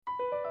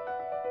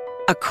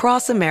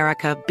Across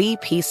America,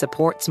 BP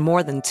supports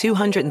more than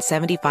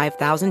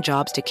 275,000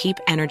 jobs to keep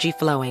energy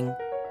flowing.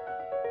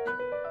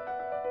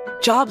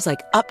 Jobs like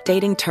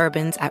updating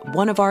turbines at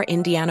one of our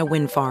Indiana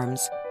wind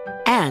farms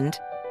and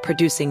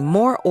producing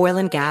more oil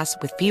and gas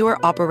with fewer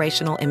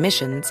operational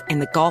emissions in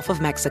the Gulf of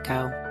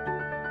Mexico.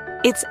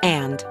 It's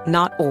and,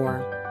 not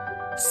or.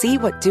 See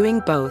what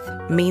doing both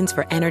means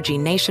for energy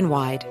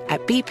nationwide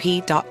at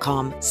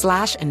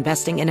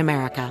bp.com/investing in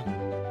America.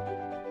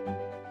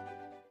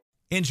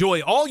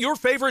 Enjoy all your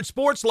favorite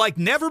sports like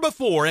never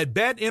before at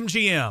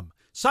BetMGM.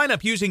 Sign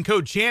up using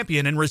code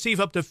CHAMPION and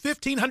receive up to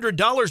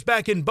 $1,500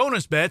 back in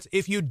bonus bets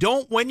if you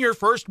don't win your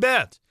first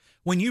bet.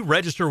 When you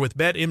register with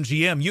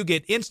BetMGM, you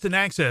get instant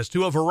access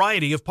to a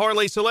variety of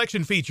parlay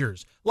selection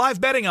features,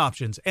 live betting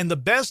options, and the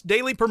best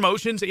daily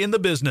promotions in the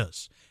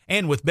business.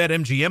 And with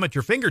BetMGM at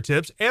your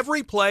fingertips,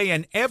 every play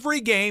and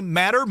every game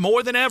matter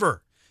more than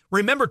ever.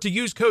 Remember to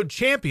use code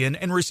CHAMPION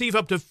and receive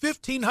up to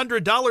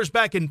 $1,500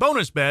 back in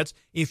bonus bets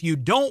if you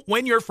don't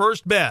win your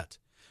first bet.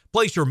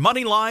 Place your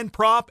money line,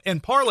 prop,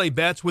 and parlay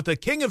bets with the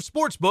king of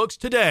sportsbooks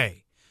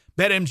today.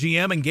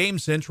 BetMGM and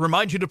GameSense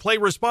remind you to play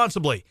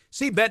responsibly.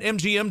 See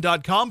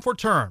BetMGM.com for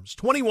terms.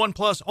 21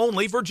 plus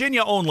only,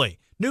 Virginia only.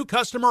 New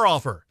customer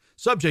offer.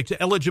 Subject to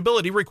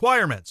eligibility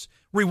requirements.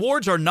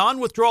 Rewards are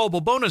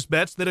non-withdrawable bonus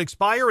bets that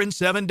expire in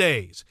 7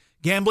 days.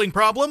 Gambling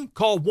problem?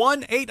 Call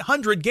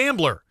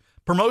 1-800-GAMBLER.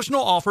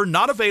 Promotional offer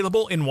not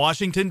available in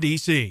Washington,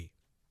 D.C.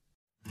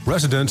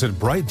 Residents at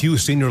Brightview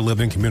Senior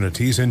Living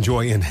Communities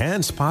enjoy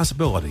enhanced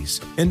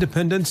possibilities,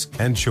 independence,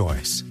 and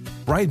choice.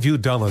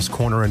 Brightview Dulles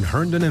Corner in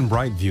Herndon and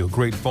Brightview,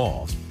 Great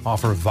Falls,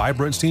 offer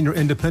vibrant senior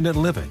independent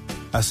living,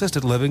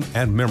 assisted living,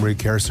 and memory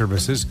care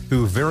services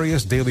through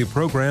various daily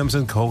programs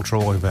and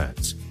cultural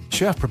events.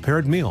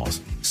 Chef-prepared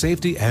meals,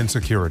 safety and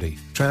security,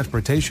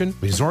 transportation,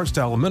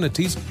 resort-style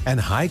amenities,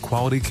 and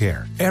high-quality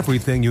care.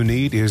 Everything you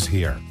need is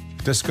here.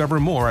 Discover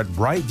more at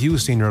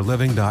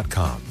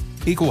brightviewseniorliving.com.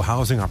 Equal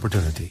housing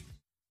opportunity.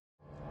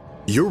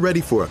 You're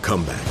ready for a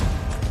comeback.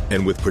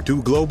 And with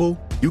Purdue Global,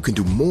 you can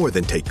do more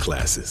than take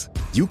classes.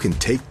 You can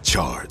take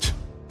charge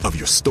of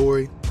your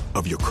story,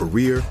 of your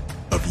career,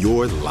 of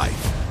your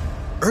life.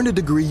 Earn a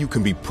degree you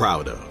can be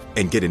proud of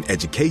and get an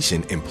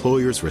education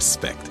employers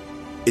respect.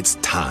 It's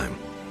time,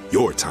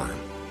 your time,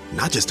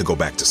 not just to go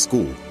back to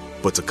school,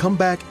 but to come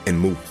back and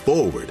move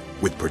forward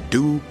with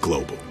Purdue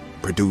Global,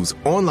 Purdue's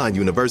online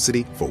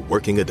university for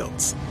working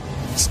adults.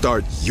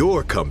 Start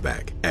your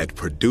comeback at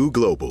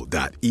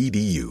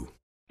purdueglobal.edu.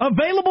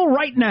 Available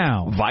right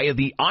now via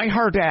the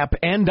iHeart app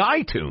and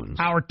iTunes.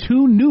 Our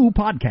 2 new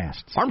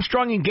podcasts.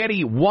 Armstrong and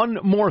Getty, One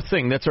More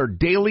Thing. That's our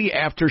daily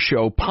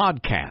after-show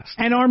podcast.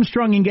 And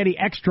Armstrong and Getty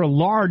Extra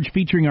Large,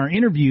 featuring our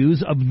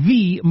interviews of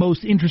the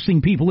most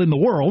interesting people in the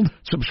world.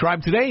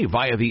 Subscribe today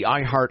via the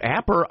iHeart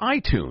app or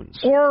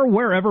iTunes. Or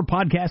wherever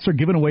podcasts are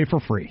given away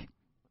for free.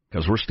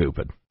 Because we're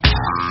stupid.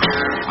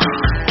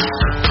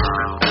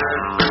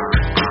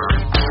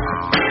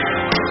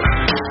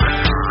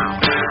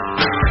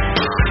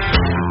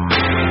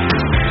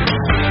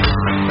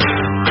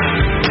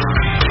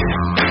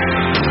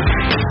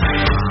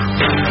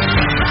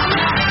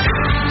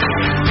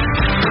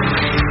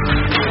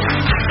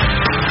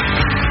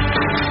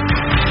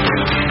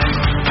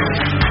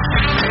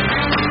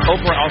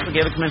 Oprah also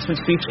gave a commencement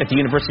speech at the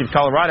University of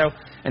Colorado,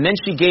 and then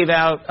she gave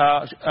out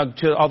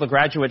to all the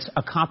graduates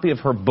a copy of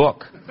her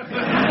book.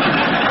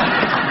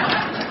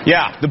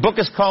 Yeah, the book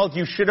is called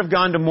You Should Have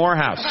Gone to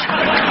Morehouse.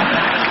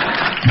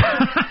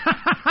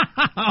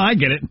 I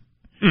get it.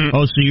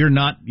 Oh, so you're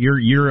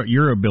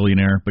a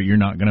billionaire, but you're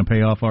not going to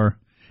pay off our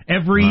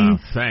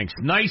thanks.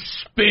 Nice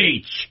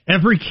speech.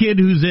 Every kid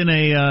who's in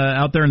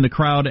out there in the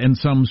crowd and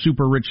some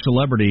super rich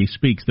celebrity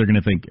speaks, they're going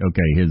to think,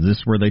 okay, is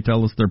this where they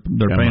tell us they're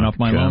paying off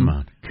my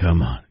loan?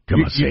 Come on,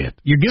 say it.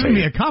 You're giving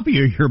me a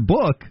copy of your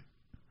book.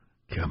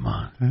 Come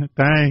on.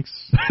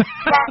 Thanks.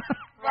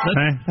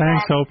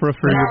 Thanks, Oprah,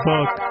 for your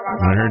book.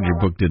 I heard your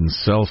book didn't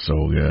sell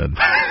so good.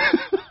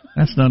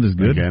 That's not as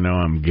good. I know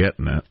I'm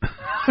getting it.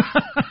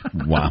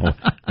 Wow.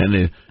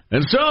 And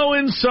so,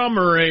 in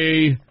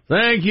summary,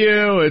 thank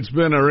you. It's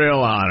been a real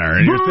honor.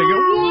 And you're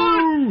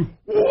thinking,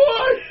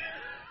 what?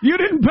 You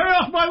didn't pay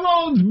off my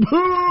loans.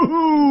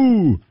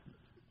 Boo!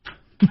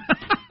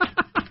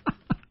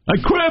 I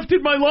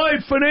crafted my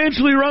life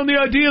financially around the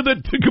idea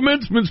that the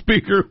commencement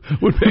speaker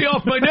would pay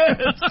off my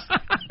debts.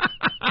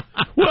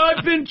 Well,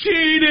 I've been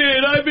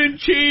cheated. I'm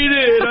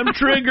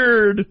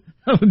triggered.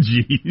 Oh,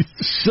 jeez.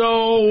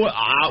 So,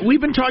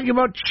 we've been talking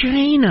about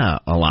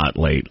China a lot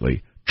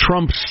lately.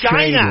 Trump's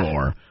trade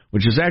war,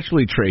 which is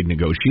actually trade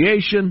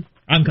negotiation.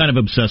 I'm kind of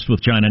obsessed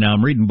with China now.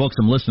 I'm reading books.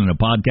 I'm listening to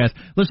podcasts.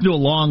 Listen to a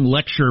long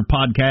lecture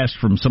podcast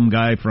from some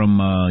guy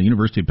from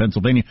University of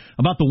Pennsylvania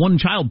about the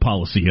one-child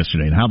policy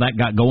yesterday and how that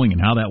got going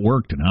and how that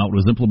worked and how it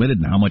was implemented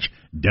and how much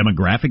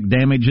demographic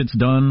damage it's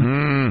done.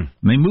 And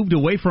they moved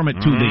away from it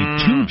to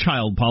the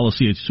two-child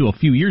policy to a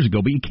few years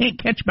ago, but you can't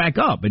catch back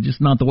up. It's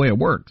just not the way it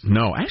works.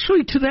 No,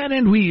 actually, to that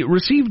end, we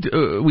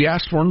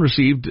asked for and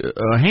received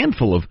a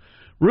handful of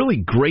really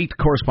great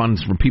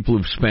correspondence from people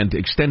who've spent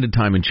extended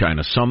time in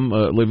China, some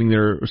living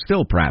there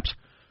still, perhaps.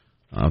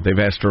 They've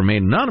asked to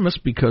remain anonymous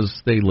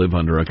because they live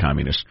under a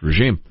communist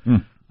regime.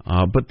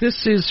 But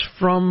this is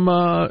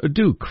from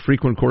Duke,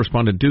 frequent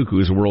correspondent Duke, who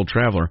is a world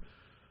traveler.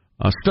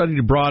 Studied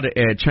abroad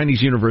at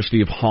Chinese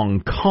University of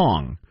Hong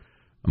Kong.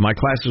 My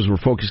classes were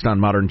focused on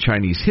modern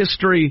Chinese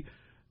history.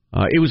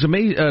 It was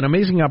an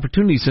amazing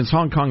opportunity since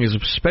Hong Kong is a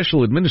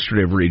special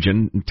administrative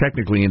region,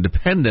 technically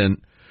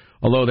independent,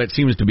 although that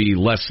seems to be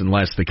less and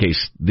less the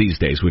case these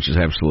days, which is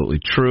absolutely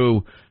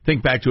true.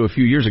 Think back to a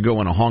few years ago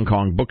when a Hong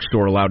Kong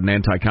bookstore allowed an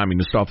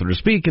anti-communist author to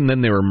speak, and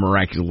then they were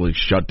miraculously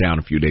shut down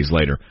a few days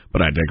later.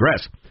 But I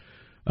digress.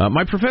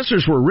 My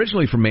professors were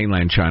originally from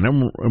mainland China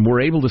and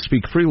were able to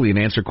speak freely and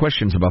answer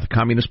questions about the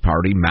Communist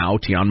Party, Mao,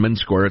 Tiananmen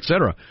Square,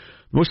 etc.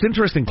 The most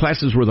interesting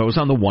classes were those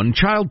on the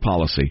one-child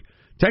policy.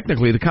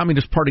 Technically, the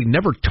Communist Party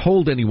never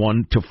told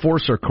anyone to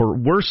force or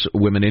coerce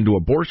women into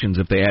abortions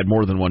if they had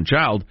more than one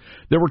child.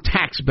 There were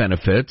tax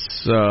benefits.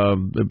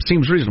 It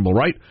seems reasonable,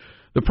 right?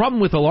 The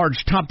problem with a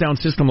large top-down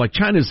system like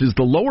China's is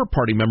the lower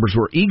party members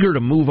were eager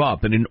to move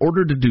up, and in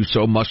order to do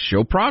so, must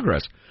show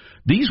progress.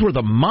 These were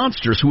the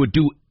monsters who would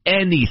do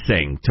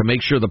anything to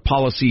make sure the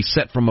policy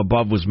set from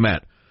above was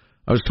met.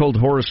 I was told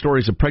horror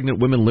stories of pregnant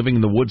women living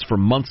in the woods for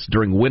months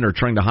during winter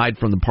trying to hide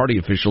from the party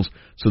officials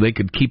so they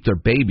could keep their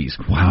babies.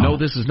 Wow. No,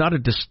 this is not a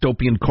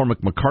dystopian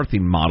Cormac McCarthy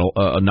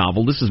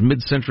novel. This is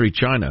mid-century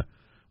China.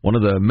 One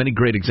of the many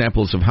great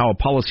examples of how a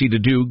policy to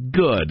do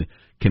good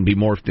can be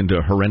morphed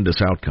into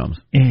horrendous outcomes.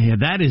 Yeah,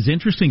 that is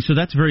interesting. So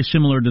that's very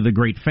similar to the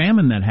Great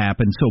Famine that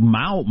happened. So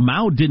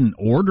Mao didn't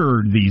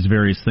order these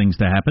various things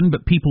to happen,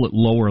 but people at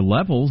lower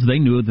levels, they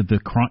knew that to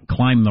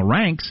climb the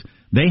ranks,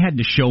 they had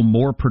to show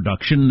more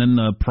production than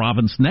the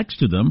province next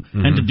to them,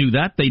 and to do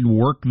that, they'd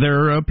work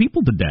their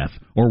people to death,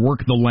 or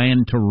work the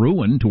land to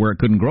ruin to where it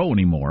couldn't grow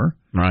anymore,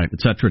 right? Et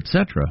cetera, et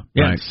cetera.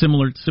 Yeah, right.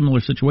 Similar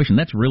situation.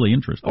 That's really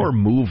interesting. Or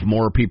move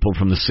more people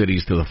from the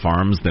cities to the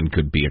farms than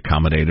could be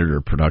accommodated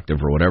or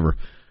productive or whatever.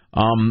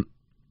 On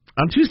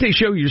Tuesday's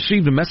show, you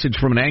received a message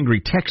from an angry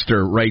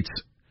texter, writes,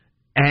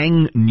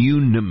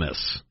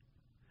 Anonymous.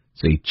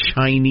 It's a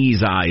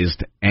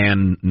Chinese-ized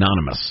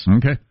anonymous.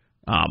 Okay.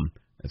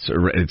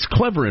 It's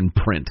clever in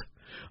print.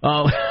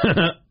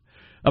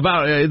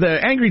 About the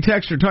angry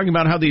texter talking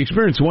about how the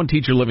experience of one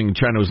teacher living in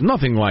China was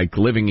nothing like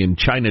living in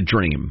China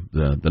Dream,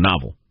 the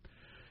novel.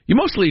 You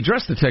mostly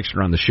addressed the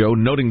texter on the show,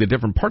 noting the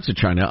different parts of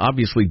China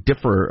obviously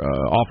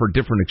offer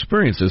different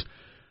experiences,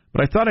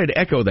 but I thought I'd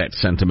echo that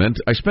sentiment.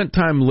 I spent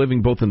time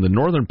living both in the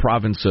northern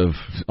province of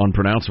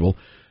Unpronounceable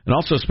and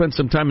also spent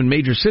some time in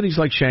major cities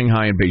like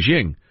Shanghai and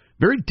Beijing.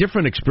 Very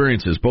different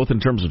experiences, both in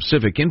terms of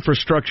civic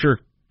infrastructure,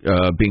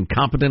 being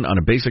competent on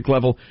a basic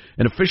level,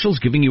 and officials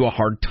giving you a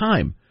hard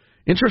time.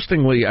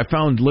 Interestingly, I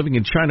found living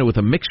in China with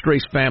a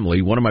mixed-race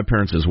family, one of my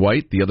parents is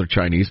white, the other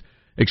Chinese,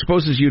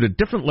 exposes you to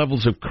different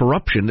levels of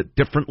corruption at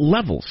different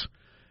levels.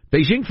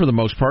 Beijing, for the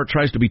most part,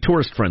 tries to be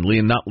tourist-friendly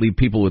and not leave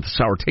people with a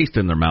sour taste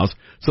in their mouths,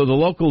 so the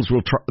locals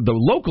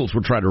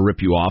will try to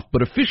rip you off,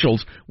 but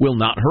officials will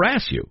not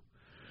harass you.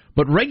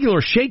 But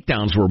regular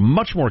shakedowns were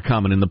much more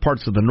common in the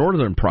parts of the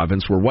northern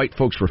province where white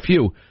folks were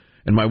few,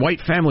 and my white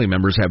family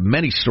members have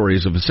many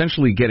stories of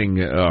essentially getting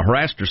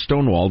harassed or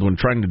stonewalled when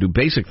trying to do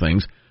basic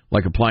things,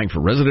 like applying for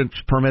residence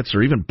permits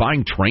or even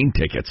buying train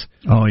tickets.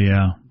 Oh,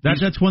 yeah.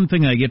 That's one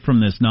thing I get from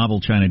this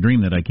novel, China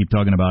Dream, that I keep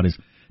talking about, is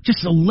just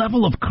the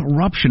level of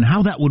corruption,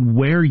 how that would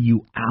wear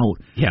you out.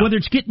 Yeah. Whether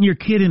it's getting your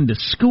kid into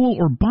school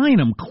or buying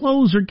them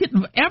clothes or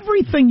getting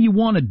everything you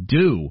want to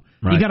do.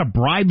 Right. You got to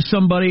bribe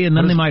somebody, and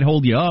then they might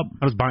hold you up.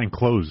 How does buying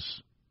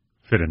clothes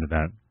fit into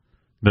that?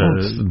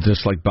 It's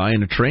just like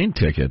buying a train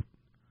ticket.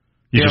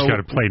 You just got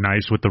to play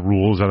nice with the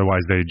rules,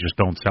 otherwise they just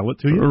don't sell it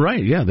to you?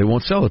 Right, yeah, they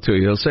won't sell it to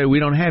you. They'll say, we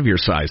don't have your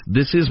size.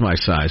 This is my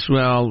size.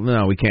 Well,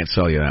 no, we can't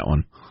sell you that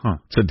one.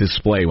 It's a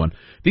display one.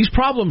 These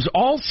problems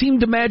all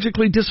seem to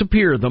magically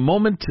disappear the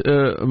moment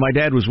my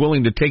dad was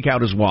willing to take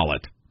out his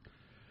wallet.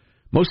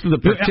 Most of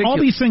the all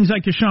these things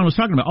like Sean was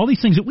talking about, all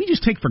these things that we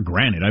just take for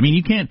granted. I mean,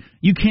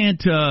 you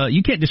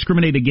can't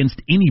discriminate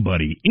against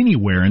anybody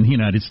anywhere in the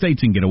United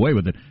States and get away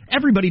with it.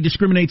 Everybody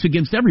discriminates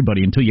against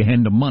everybody until you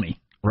hand them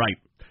money. Right.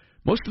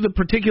 Most of the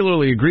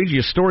particularly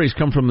egregious stories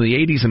come from the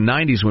 80s and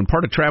 90s when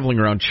part of traveling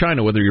around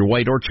China, whether you're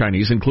white or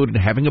Chinese, included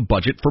having a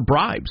budget for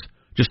bribes,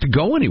 just to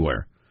go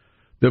anywhere.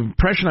 The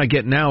impression I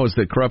get now is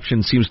that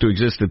corruption seems to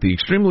exist at the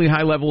extremely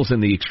high levels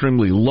and the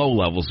extremely low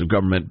levels of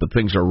government, but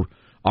things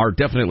are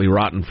definitely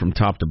rotten from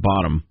top to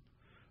bottom.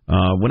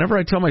 Whenever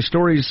I tell my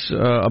stories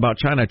about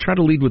China, I try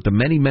to lead with the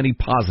many, many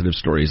positive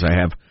stories I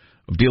have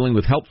of dealing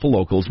with helpful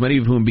locals, many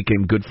of whom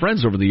became good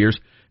friends over the years,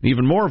 and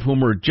even more of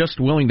whom were just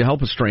willing to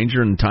help a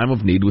stranger in time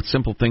of need with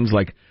simple things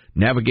like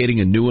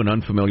navigating a new and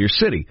unfamiliar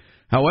city.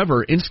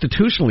 However,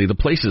 institutionally, the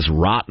place is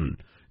rotten,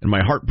 and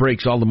my heart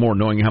breaks all the more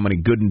knowing how many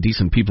good and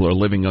decent people are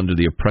living under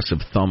the oppressive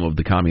thumb of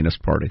the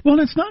Communist Party. Well,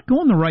 it's not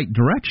going the right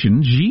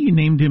direction. Xi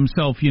named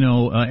himself,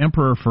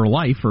 Emperor for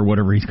Life, or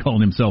whatever he's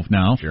calling himself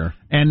now. Sure.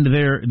 And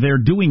they're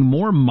doing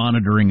more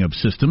monitoring of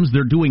systems.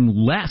 They're doing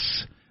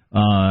less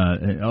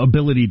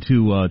ability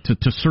to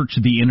search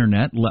the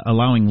internet,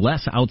 allowing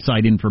less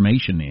outside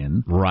information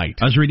in. Right.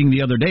 I was reading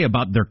the other day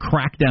about their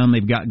crackdown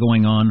they've got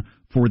going on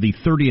for the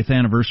 30th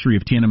anniversary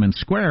of Tiananmen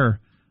Square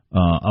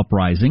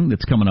uprising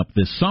that's coming up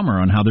this summer,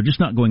 on how they're just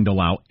not going to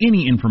allow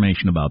any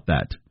information about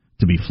that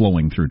to be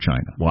flowing through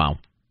China. Wow.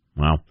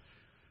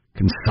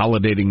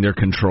 Consolidating their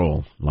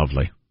control.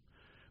 Lovely.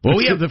 Well,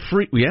 we have the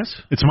free... Yes?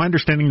 It's my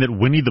understanding that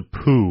Winnie the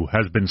Pooh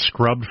has been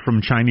scrubbed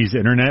from Chinese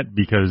internet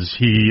because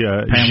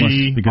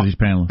because he's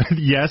panelist.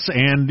 Yes,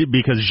 and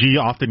because Xi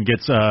often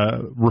gets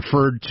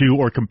referred to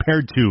or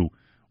compared to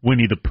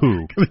Winnie the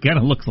Pooh. It kind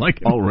of looks like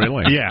it. Oh,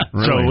 really? Yeah.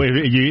 Really? So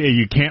if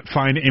you can't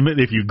find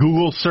if you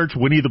Google search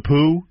Winnie the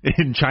Pooh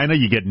in China,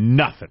 you get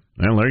nothing.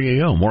 Well, there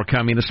you go. More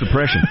communist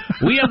oppression.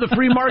 We have the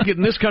free market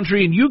in this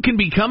country, and you can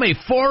become a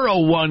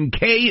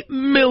 401k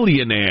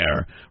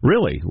millionaire.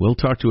 Really? We'll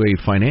talk to a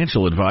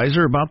financial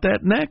advisor about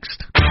that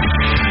next.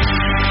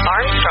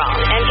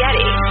 Armstrong and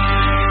Getty.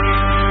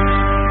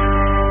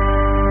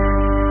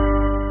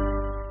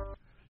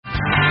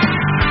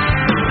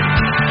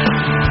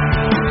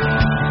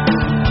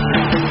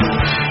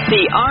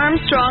 The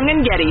Armstrong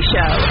and Getty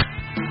Show.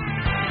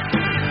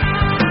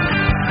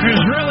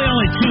 There's really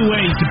only two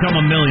ways to become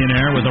a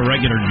millionaire with a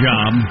regular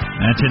job.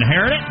 That's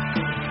inherit it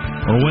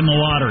or win the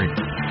lottery.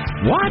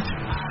 What?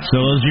 So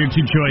those are your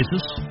two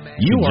choices.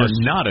 You are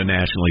not a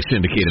nationally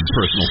syndicated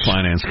personal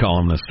finance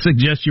columnist.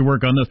 Suggest you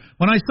work on this.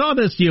 When I saw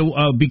this, you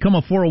become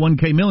a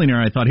 401k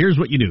millionaire, I thought, here's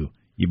what you do.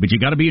 But you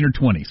got to be in your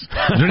 20s. Is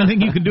there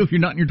anything you can do if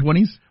you're not in your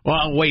 20s?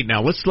 Well, wait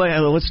now. Let's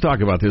talk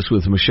about this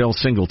with Michelle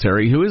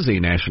Singletary, who is a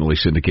nationally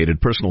syndicated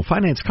personal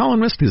finance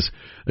columnist, has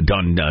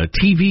done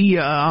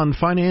TV on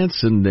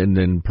finance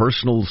and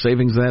personal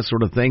savings, that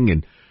sort of thing,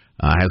 and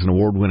has an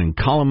award-winning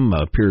column,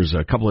 appears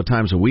a couple of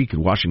times a week at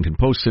Washington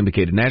Post,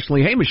 syndicated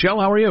nationally. Hey, Michelle,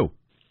 how are you?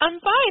 I'm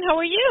fine. How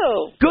are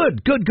you?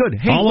 Good.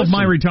 Hey, all of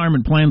my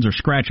retirement plans are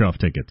scratch-off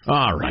tickets.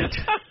 All right.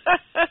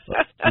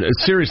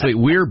 Seriously,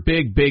 we're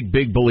big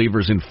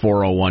believers in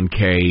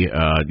 401k.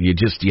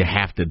 You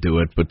have to do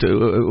it. But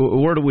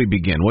where do we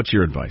begin? What's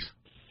your advice?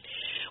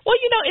 Well,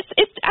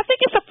 I think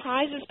it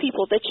surprises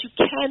people that you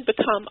can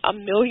become a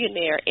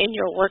millionaire in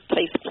your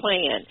workplace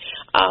plan.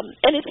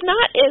 And it's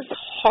not as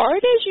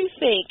hard as you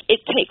think.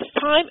 It takes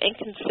time and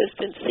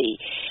consistency.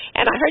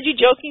 And I heard you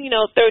joking,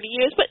 30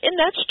 years, and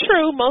that's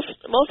true.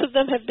 Most of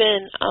them have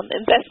been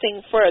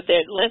investing for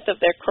the length of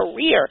their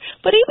career.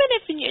 But even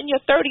if in your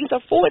 30s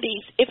or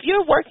 40s, if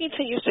you're working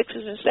to your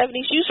 60s and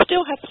 70s, you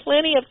still have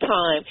plenty of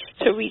time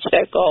to reach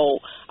that goal,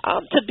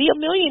 to be a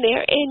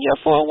millionaire in your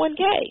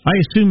 401k. I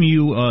assume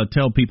you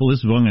tell people, this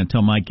is what I'm going to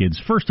tell my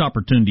kids, first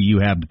opportunity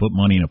you have to put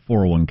money in a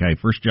 401k,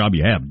 first job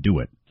you have, do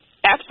it.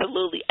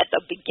 Absolutely. At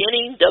the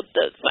beginning,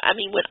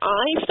 when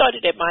I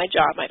started at my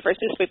job, my first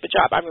newspaper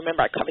job, I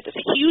remember I covered this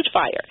huge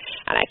fire.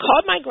 And I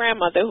called my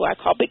grandmother, who I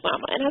called Big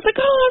Mama, and I was like,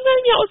 I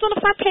was on the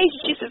front page.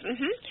 And she says,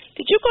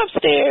 did you go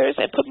upstairs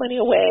and put money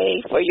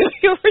away for your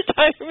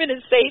retirement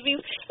and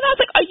savings? And I was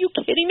like, are you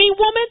kidding me,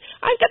 woman?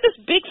 I've got this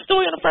big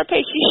story on the front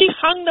page. She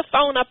hung the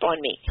phone up on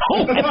me.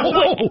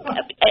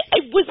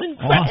 It was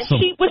incredible.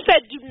 Awesome. And she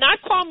said, do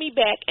not call me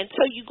back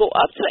until you go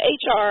up to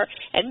HR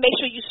and make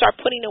sure you start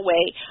putting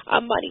away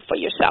money for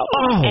yourself.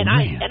 And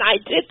I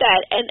did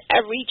that, and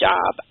every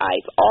job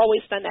I've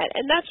always done that,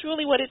 and that's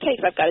really what it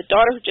takes. I've got a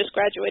daughter who just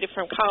graduated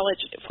from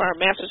college for her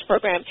master's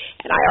program,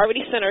 and I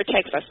already sent her a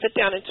text. I sit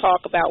down and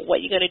talk about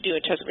what you're going to do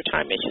in terms of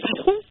retirement. She's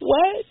like,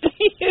 what?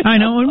 I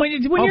know, and when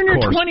you're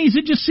in your 20s,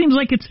 it just seems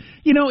like it's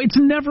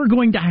never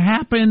going to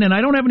happen, and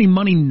I don't have any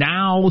money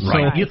now. So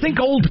right. You think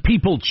old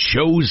people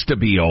chose to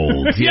be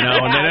old, and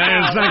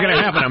it's not going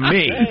to happen to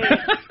me.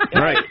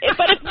 Right.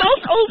 But if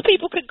most old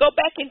people could go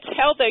back and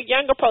tell their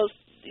younger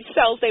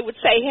selves, they would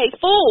say, hey,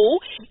 fool,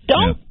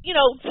 don't,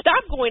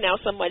 stop going out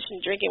so much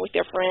and drinking with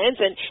your friends,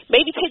 and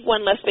maybe take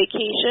one less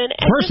vacation.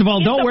 And first of all,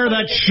 don't wear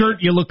that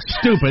shirt. You look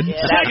stupid. Yeah,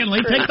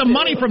 secondly, take the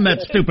money from that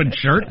stupid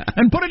shirt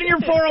and put it in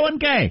your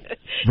 401k.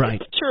 Right.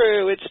 It's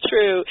true.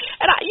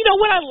 And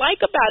what I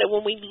like about it,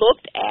 when we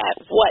looked at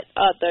what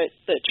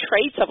the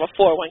traits of a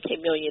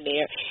 401k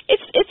millionaire,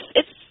 it's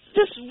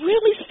just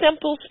really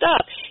simple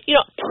stuff.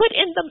 Put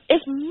in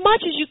as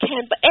much as you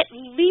can, but at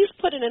least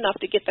put in enough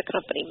to get the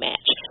company match.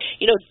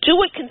 Do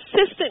it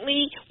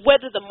consistently,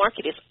 whether the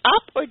market is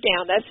up or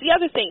down. That's the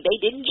other thing. They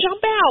didn't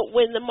jump out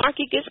when the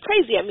market gets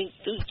crazy. Of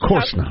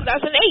course not.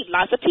 2008,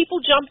 lots of people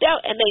jumped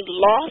out, and they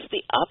lost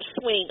the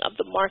upswing of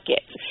the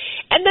market.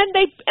 And then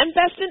they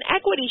invest in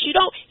equities. If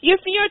you're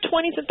in your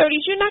 20s and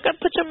 30s, you're not going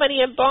to put your money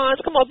in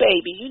bonds. Come on,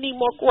 baby. You need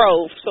more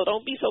growth, so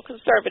don't be so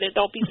conservative.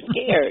 Don't be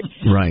scared.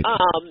 Right.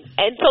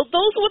 And so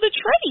those were the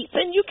traits,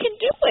 and you can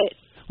do it.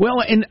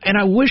 Well, and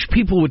I wish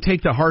people would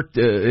take the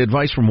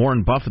advice from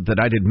Warren Buffett that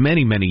I did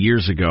many, many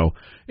years ago.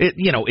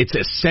 It's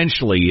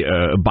essentially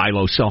buy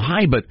low, sell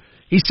high, but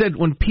he said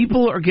when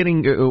people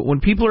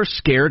are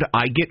scared,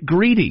 I get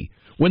greedy.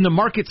 When the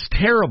market's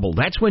terrible,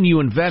 that's when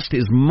you invest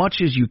as much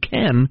as you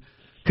can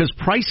because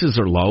prices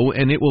are low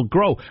and it will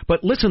grow.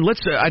 But listen,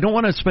 I don't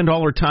want to spend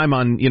all our time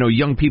on,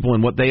 young people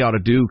and what they ought to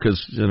do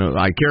because,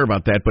 I care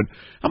about that. But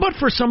how about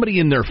for somebody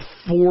in their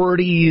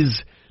 40s,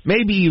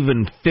 maybe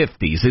even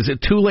 50s? Is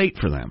it too late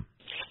for them?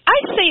 I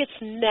say it's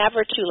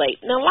never too late.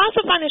 Now, lots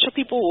of financial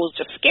people will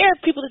just scare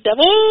people to death.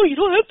 Oh, you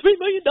don't have $3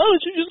 million.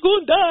 You're just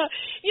going to die.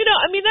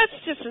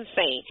 That's just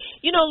insane.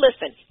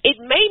 Listen, it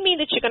may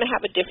mean that you're going to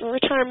have a different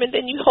retirement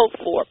than you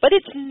hoped for, but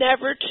it's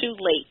never too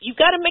late. You've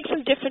got to make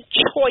some different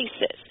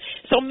choices.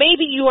 So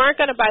maybe you aren't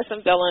going to buy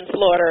some villa in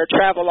Florida or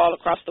travel all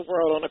across the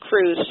world on a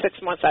cruise 6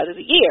 months out of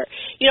the year.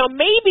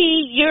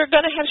 Maybe you're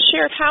going to have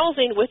shared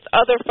housing with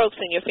other folks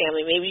in your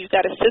family. Maybe you've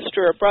got a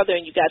sister or brother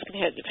and you guys can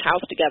have your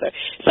house together.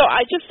 So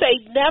I just say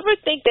never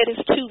think that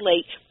it's too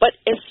late, but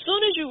as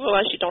soon as you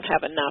realize you don't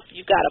have enough,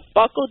 you've got to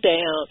buckle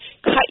down,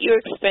 cut your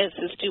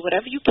expenses, do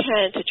whatever you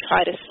can to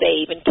try to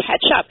save and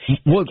catch up.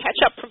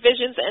 Catch up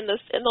provisions in the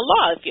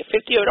law. If you're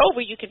 50 or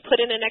over, you can put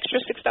in an extra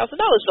 $6,000.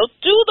 So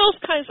do those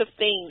kinds of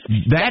things.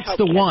 That's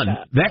the one.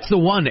 That's the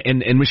one.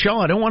 And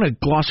Michelle, I don't want to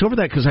gloss over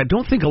that because I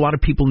don't think a lot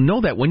of people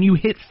know that. When you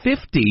hit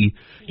 50,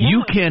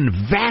 you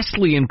can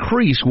vastly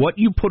increase what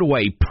you put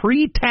away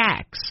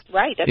pre-tax.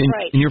 Right, that's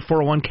right. In your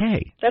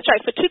 401k. That's right.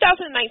 For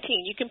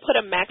 2019, you can put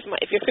a maximum.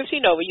 If you're 50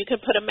 and over, you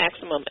can put a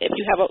maximum, if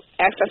you have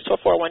access to a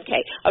 401k,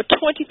 of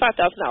 $25,000.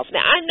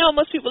 Now, I know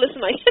most people listen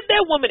like,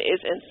 that woman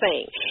is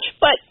insane.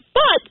 But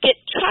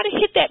try to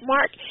hit that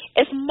mark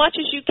as much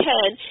as you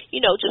can.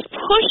 Just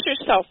push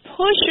yourself,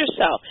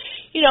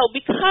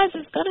 because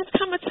it's going to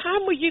come a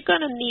time where you're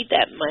going to need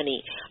that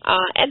money.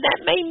 And that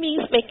may mean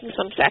making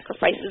some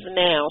sacrifices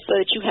now so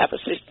that you have a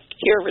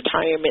secure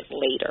retirement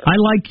later. I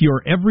like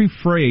your every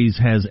phrase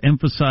has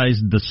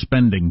emphasized the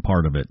spending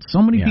part of it.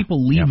 So many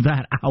people leave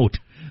that out.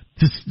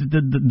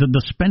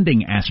 The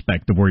spending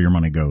aspect of where your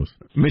money goes.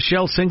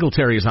 Michelle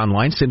Singletary is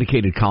online,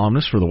 syndicated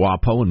columnist for the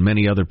WAPO and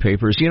many other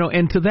papers.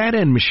 And to that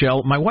end,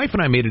 Michelle, my wife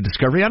and I made a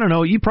discovery. I don't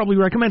know, you probably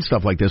recommend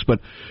stuff like this, but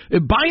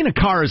buying a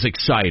car is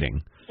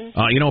exciting.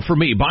 For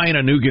me, buying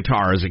a new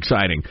guitar is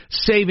exciting.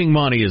 Saving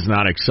money is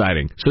not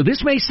exciting. So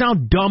this may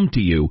sound dumb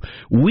to you.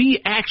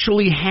 We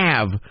actually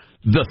have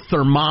the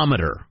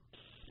thermometer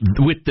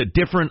with the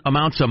different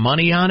amounts of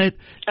money on it,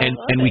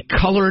 and we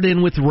color it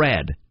in with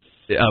red.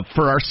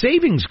 For our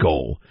savings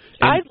goal.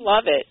 I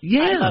love it.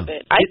 Yeah. I love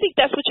it. I think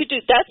that's what you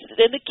do.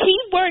 And the key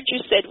word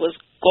you said was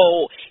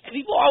goal. Because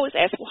people always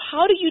ask, well,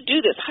 how do you do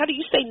this? How do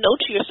you say no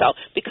to yourself?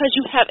 Because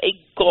you have a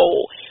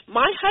goal.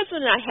 My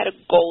husband and I had a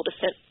goal to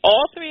send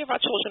all three of our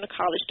children to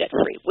college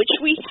debt-free, which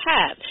we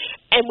have.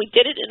 And we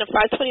did it in a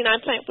 529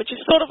 plan, which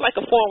is sort of like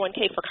a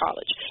 401k for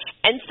college.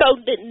 And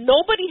so that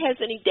nobody has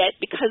any debt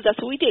because that's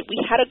what we did. We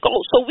had a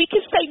goal. So we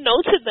could say no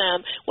to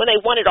them when they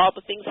wanted all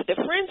the things that their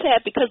friends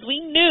had because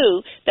we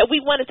knew that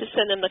we wanted to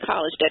send them to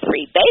college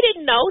debt-free. They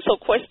didn't know, so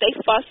of course they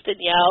fussed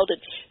and yelled,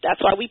 and that's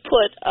why we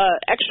put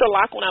extra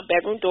lock on our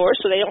bedroom door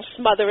so they don't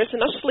smother us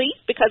in our sleep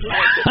because we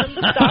won't give them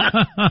the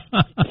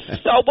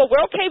stuff. But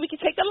we're okay. We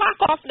can take the lock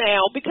off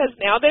now because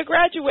now they're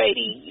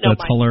graduating.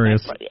 That's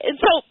hilarious. And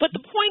so, but the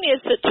point is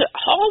to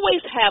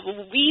always have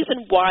a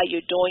reason why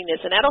you're doing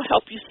this, and that'll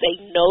help you say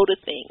no to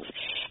things.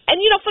 And,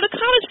 for the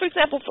college, for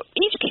example, for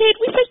each kid,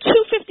 we say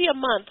 $250 a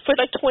month for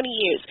like 20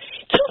 years.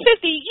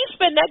 $250, you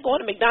spend that going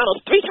to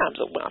McDonald's 3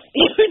 times a month,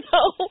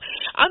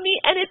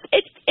 and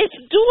it's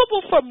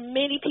doable for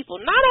many people.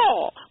 Not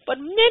all, but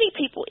many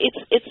people.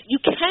 It's you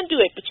can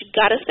do it, but you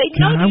got to say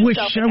no to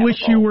yourself. I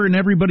wish you were in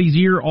everybody's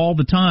ear all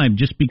the time,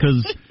 just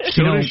because,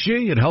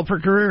 it'd help her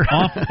career.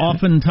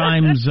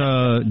 Oftentimes,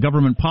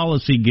 government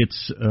policy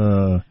gets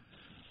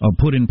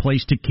put in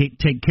place to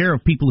take care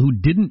of people who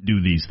didn't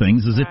do these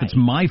things, as if it's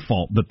my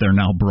fault that they're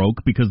now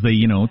broke because they,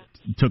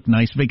 took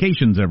nice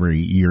vacations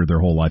every year their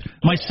whole life.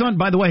 My son,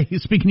 by the way,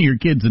 speaking of your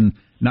kids and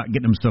not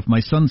getting them stuff,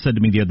 my son said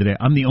to me the other day,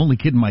 I'm the only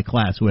kid in my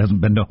class who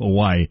hasn't been to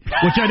Hawaii,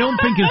 which I don't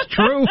think is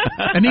true.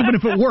 And even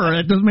if it were,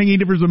 that doesn't make any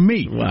difference to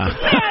me. Wow. Yeah,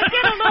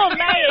 get a little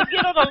mad,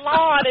 get on the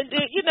lawn and do,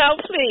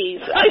 please.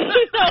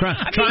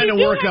 Trying to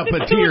work up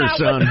a tear,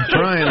 son.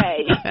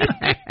 Trying.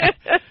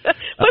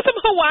 Put some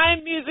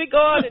Hawaiian music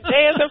on and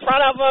dance in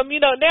front of them.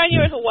 Now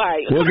you're in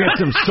Hawaii. We'll get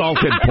some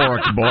salted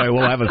pork, boy.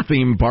 We'll have a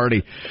theme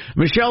party.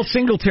 Michelle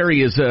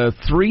Singletary has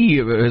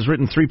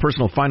written 3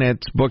 personal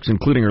finance books,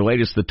 including her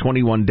latest, The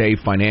 21-Day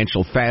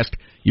Financial Fast,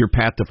 Your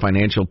Path to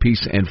Financial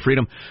Peace and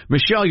Freedom.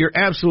 Michelle, you're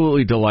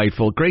absolutely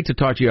delightful. Great to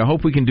talk to you. I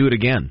hope we can do it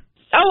again.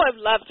 Oh, I'd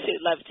love to.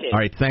 All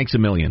right, thanks a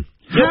million.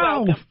 You're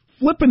welcome.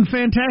 Flippin'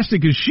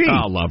 fantastic is she?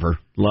 Oh, love her.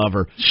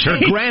 Her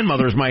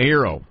grandmother's my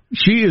hero.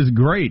 She is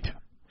great.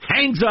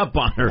 Hangs up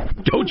on her.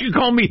 Don't you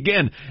call me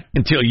again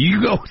until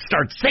you go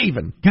start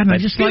saving. God, I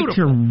just liked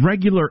her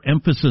regular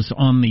emphasis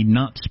on the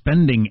not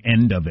spending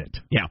end of it.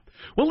 Yeah.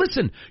 Well,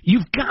 listen,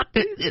 you've got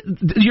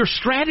your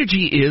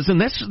strategy is, and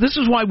this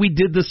is why we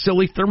did the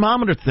silly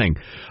thermometer thing.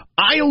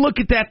 I look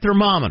at that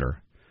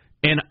thermometer,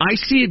 and I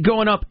see it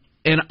going up,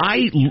 and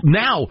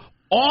now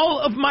all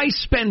of my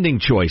spending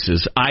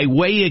choices I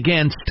weigh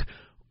against,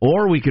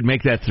 or we could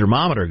make that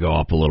thermometer go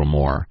up a little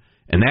more.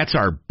 And that's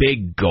our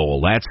big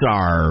goal. That's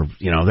our,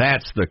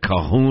 that's the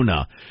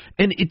kahuna.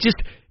 And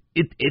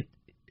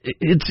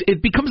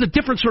it becomes a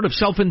different sort of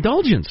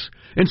self-indulgence.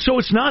 And so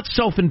it's not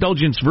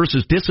self-indulgence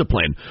versus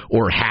discipline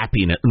or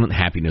happiness.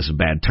 Happiness is a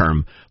bad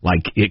term,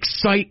 like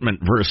excitement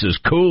versus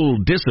cool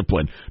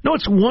discipline. No,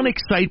 it's one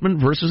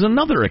excitement versus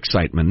another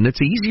excitement, and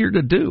it's easier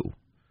to do.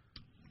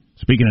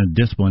 Speaking of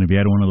discipline, have you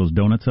had one of those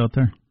donuts out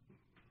there?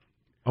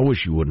 I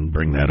wish you wouldn't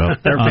bring that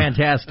up. They're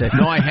fantastic.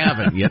 No, I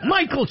haven't yet.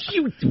 Michael,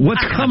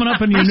 what's coming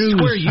up in your news? I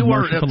swear you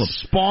are a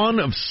spawn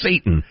of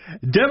Satan.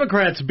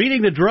 Democrats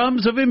beating the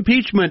drums of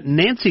impeachment.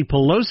 Nancy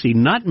Pelosi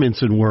not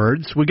mincing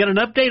words. We got an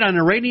update on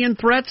Iranian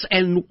threats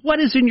and what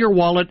is in your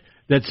wallet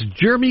that's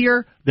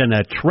germier than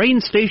a train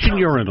station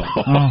urinal.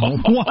 Oh,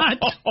 what?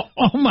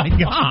 Oh, my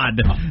God.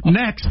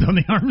 Next on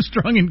the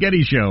Armstrong and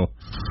Getty Show.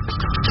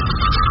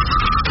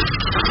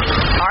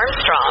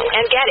 Armstrong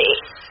and Getty.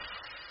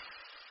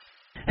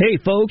 Hey,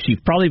 folks,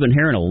 you've probably been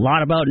hearing a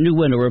lot about new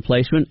window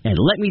replacement, and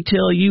let me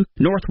tell you,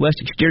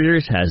 Northwest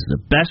Exteriors has the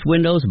best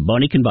windows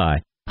money can buy.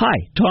 Hi,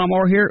 Tom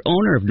Orr here,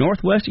 owner of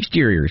Northwest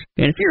Exteriors.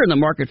 And if you're in the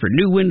market for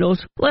new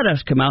windows, let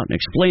us come out and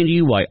explain to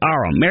you why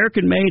our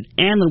American-made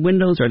and the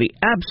windows are the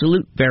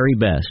absolute very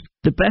best.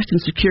 The best in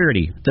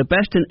security, the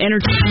best in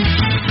energy.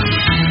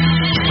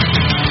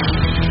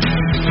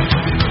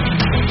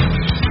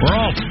 We're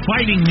all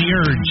fighting the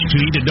urge to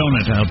eat a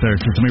donut out there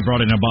because somebody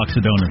brought in a box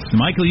of donuts.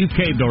 Michael, you've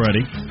caved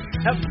already.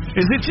 Yep.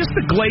 Is it just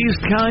the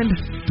glazed kind?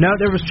 No,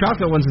 there was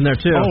chocolate ones in there,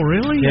 too. Oh,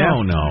 really? Yeah.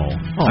 Oh, no.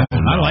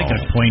 I like a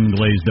plain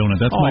glazed donut.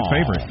 That's my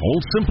favorite.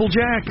 Old Simple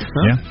Jack.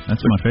 Huh? Yeah,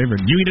 that's my favorite.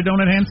 You eat a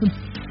donut, Hanson?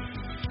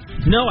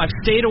 No, I've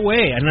stayed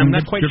away, and I'm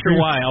not quite sure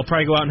why. I'll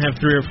probably go out and have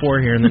 3 or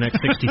 4 here in the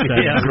next 60 seconds.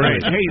 Yeah,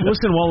 great. Hey,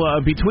 listen,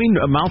 between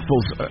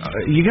mouthfuls,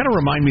 you got to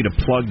remind me to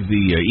plug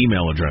the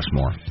email address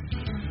more.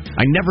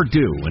 I never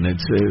do, and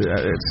it's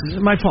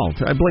my fault.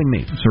 I blame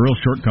me. It's a real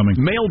shortcoming.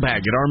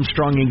 Mailbag at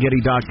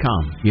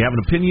armstrongandgetty.com. You have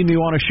an opinion you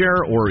want to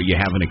share, or you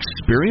have an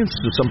experience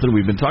of something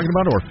we've been talking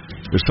about, or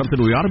there's something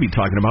we ought to be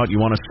talking about, you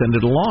want to send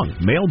it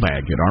along.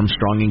 Mailbag at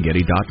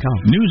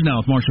armstrongandgetty.com. News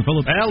now with Marshall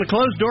Phillips. Well, the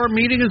closed-door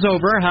meeting is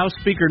over. House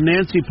Speaker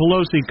Nancy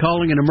Pelosi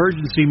calling an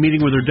emergency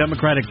meeting with her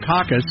Democratic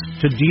caucus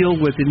to deal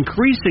with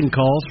increasing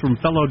calls from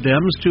fellow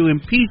Dems to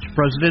impeach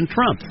President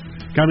Trump.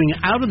 Coming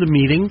out of the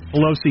meeting,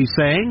 Pelosi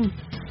saying,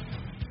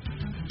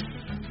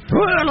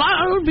 well,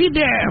 I'll be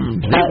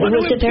damned. It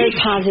was a very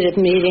positive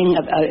meeting,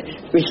 a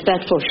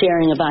respectful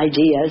sharing of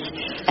ideas,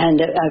 and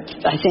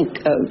I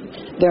think a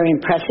very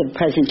impressive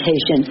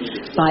presentation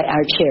by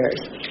our chairs.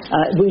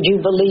 We do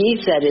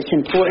believe that it's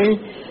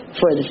important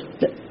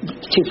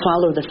to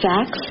follow the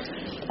facts.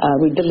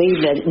 We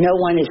believe that no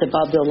one is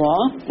above the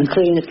law,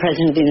 including the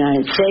President of the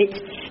United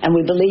States, and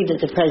we believe that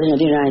the President of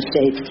the United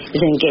States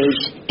is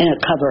engaged in a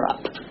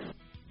cover-up.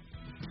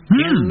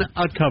 In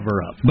a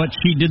cover-up. But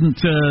she didn't.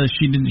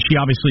 She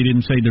obviously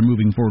didn't say they're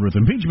moving forward with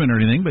impeachment or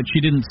anything. But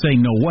she didn't say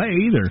no way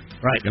either.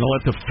 Right. Gonna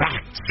let the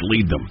facts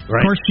lead them.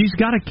 Right. Of course, she's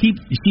got to keep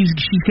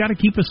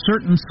a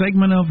certain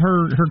segment of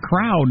her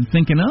crowd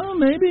thinking, oh,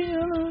 maybe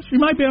she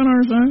might be on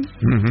our side.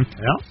 Mm-hmm.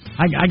 Yeah.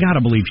 I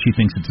gotta believe she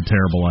thinks it's a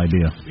terrible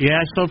idea.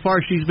 Yeah. So far,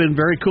 she's been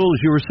very cool, as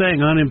you were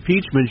saying, on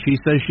impeachment. She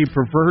says she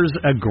prefers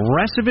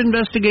aggressive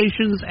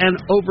investigations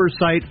and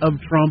oversight of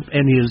Trump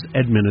and his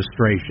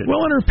administration.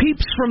 Well, and her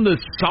peeps from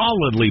the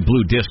solidly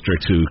blue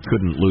districts who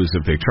couldn't lose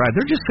if they tried,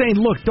 they're just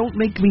saying, look, don't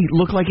make me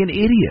look like an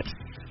idiot.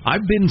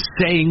 I've been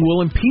saying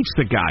we'll impeach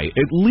the guy.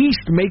 At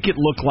least make it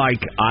look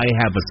like I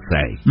have a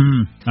say.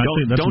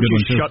 Don't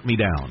you shut me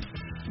down.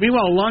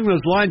 Meanwhile, along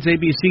those lines,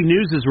 ABC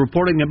News is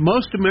reporting that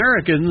most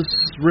Americans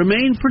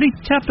remain pretty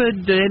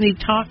tepid to any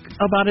talk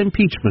about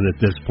impeachment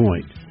at this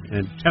point.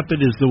 And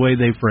tepid is the way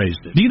they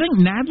phrased it. Do you think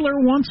Nadler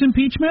wants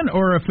impeachment?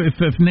 Or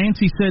if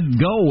Nancy said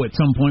go at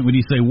some point, would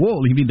he say,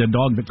 whoa, he'd be the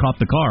dog that caught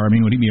the car? I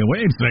mean, would he be,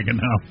 wait a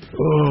second now?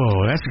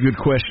 Oh, that's a good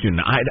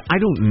question. I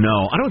don't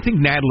know. I don't think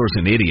Nadler's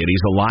an idiot.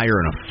 He's a liar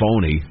and a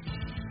phony.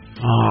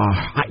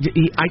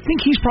 I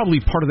think he's probably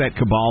part of that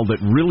cabal that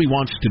really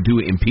wants to do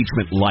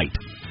impeachment light.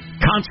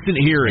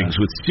 Constant hearings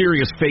with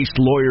serious-faced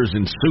lawyers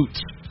in suits.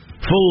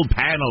 Full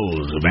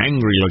panels of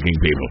angry-looking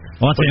people.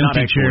 Lots of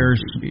empty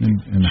chairs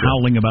and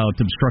howling about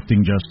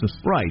obstructing justice.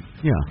 Right,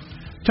 yeah.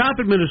 Top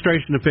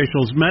administration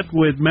officials met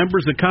with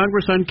members of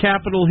Congress on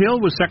Capitol Hill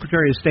with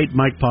Secretary of State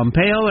Mike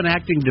Pompeo and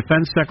Acting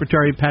Defense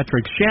Secretary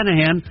Patrick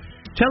Shanahan,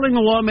 telling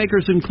the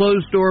lawmakers in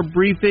closed-door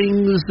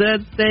briefings that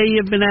they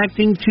have been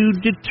acting to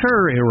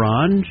deter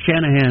Iran.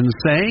 Shanahan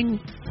saying,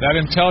 that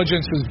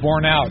intelligence is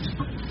borne out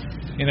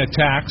in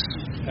attacks,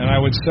 and I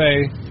would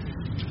say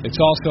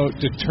it's also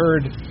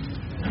deterred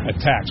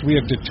attacks. We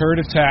have deterred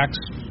attacks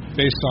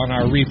based on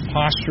our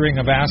reposturing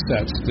of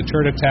assets,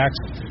 deterred attacks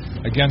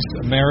against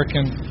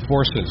American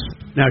forces.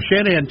 Now,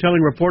 Shanahan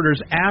telling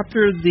reporters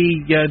after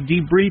the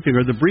debriefing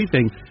or the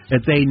briefing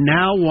that they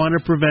now want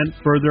to prevent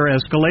further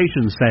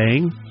escalation,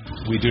 saying,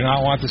 we do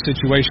not want the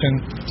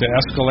situation to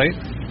escalate.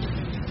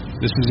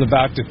 This is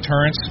about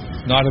deterrence,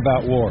 not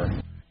about war.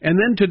 And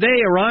then today,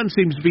 Iran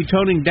seems to be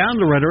toning down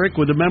the rhetoric,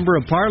 with a member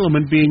of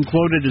parliament being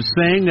quoted as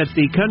saying that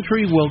the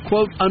country will,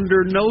 quote,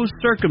 under no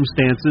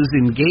circumstances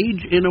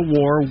engage in a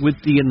war with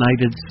the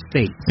United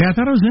States. Yeah, I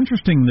thought it was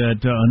interesting that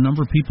a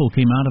number of people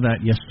came out of that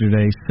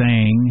yesterday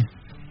saying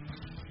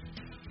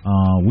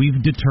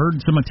we've deterred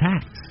some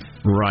attacks.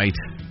 Right.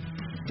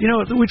 You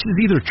know, which is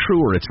either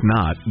true or it's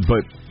not,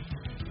 but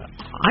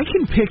I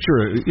can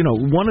picture,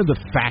 one of the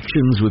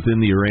factions within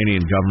the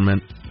Iranian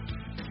government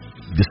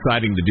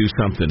deciding to do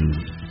something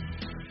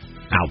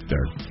out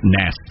there,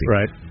 nasty.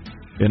 Right.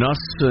 And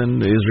us and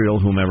Israel,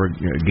 whomever,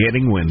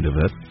 getting wind of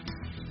it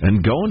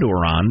and going to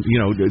Iran,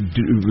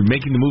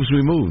 making the moves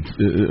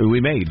we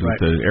made with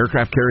the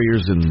aircraft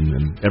carriers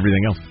and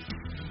everything else.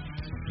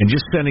 And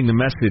just sending the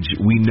message,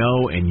 we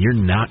know, and you're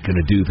not going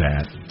to do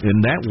that. And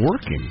that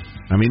working.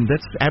 I mean,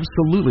 that's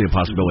absolutely a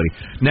possibility.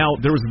 Now,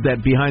 there was that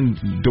behind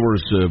closed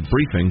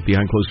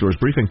doors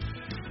briefing,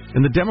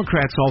 and the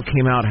Democrats all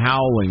came out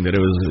howling that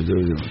it was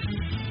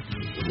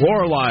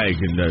warlike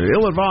and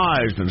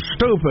ill-advised and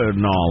stupid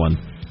and all, and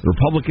the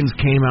Republicans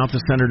came out to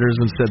senators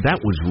and said that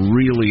was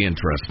really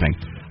interesting.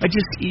 I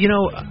just,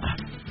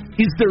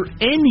 is there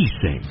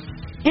anything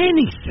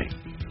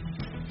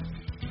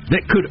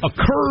that could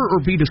occur or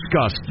be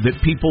discussed that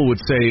people would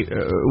say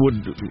would,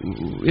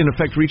 in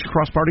effect, reach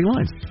across party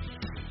lines?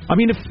 I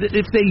mean,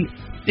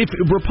 if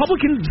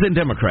Republicans and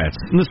Democrats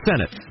in the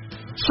Senate,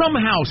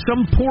 somehow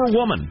some poor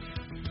woman,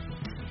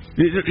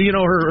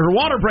 her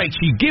water breaks,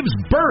 she gives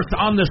birth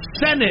on the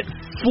Senate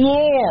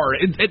floor,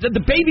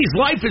 the baby's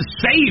life is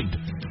saved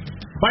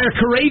by a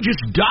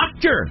courageous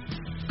doctor.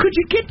 Could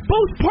you get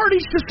both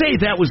parties to say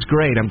that was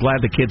great, I'm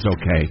glad the kid's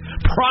okay?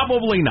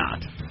 Probably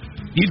not.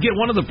 You'd get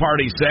one of the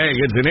parties saying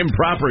it's an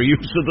improper use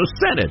of the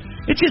Senate.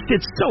 It's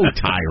so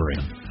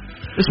tiring.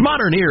 This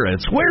modern era,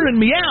 it's wearing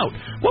me out.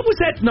 What was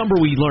that number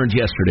we learned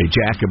yesterday,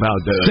 Jack,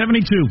 about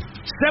 72.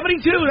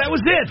 72, that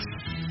was it.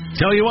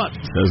 Tell you what,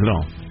 says it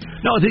all.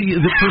 No, the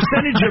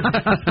percentage of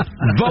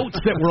votes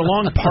that were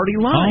along party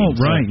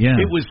lines. Oh, right, yeah.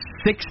 It was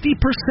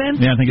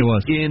 60%? Yeah, I think it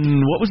was.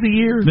 In, what was the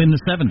year? In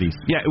the 70s.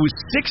 Yeah, it was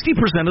 60%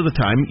 of the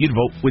time you'd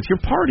vote with your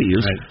party.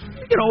 It was,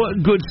 a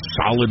good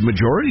solid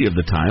majority of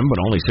the time, but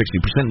only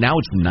 60%. Now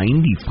it's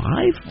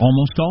 95?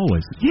 Almost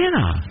always.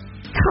 Yeah.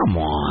 Come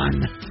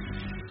on.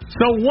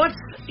 So what's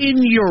in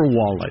your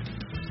wallet?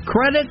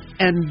 Credit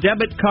and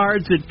debit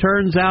cards, it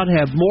turns out,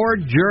 have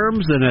more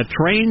germs than a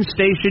train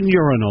station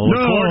urinal,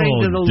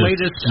 according to the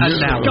latest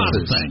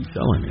analysis.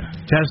 Telling you.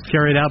 Test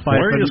carried out by...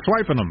 Where are you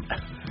swiping them?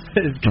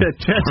 Test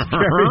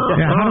carried out.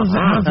 Yeah, how does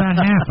that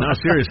happen? No,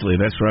 seriously,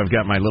 that's where I've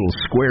got my little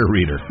square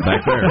reader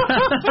back there.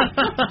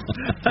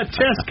 A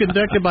test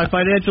conducted by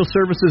Financial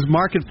Services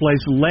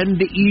Marketplace,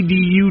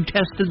 Lend.edu,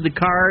 tested the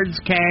cards,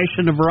 cash,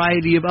 and a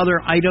variety of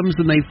other items,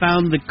 and they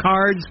found the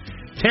cards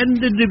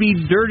tended to be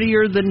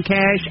dirtier than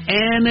cash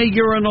and a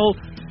urinal,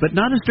 but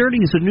not as dirty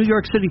as a New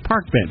York City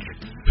park bench.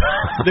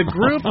 The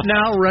group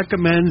now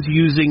recommends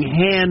using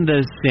hand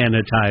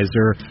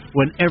sanitizer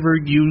whenever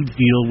you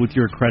deal with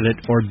your credit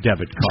or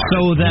debit card.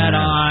 So that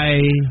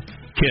I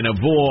can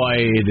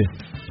avoid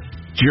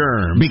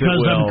germs.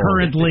 Because I'm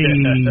currently...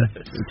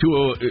 to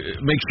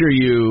make sure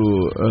you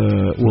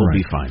will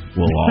be fine.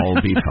 We'll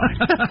all be fine.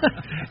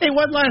 Hey,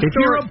 one last If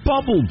you're a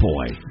bubble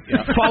boy,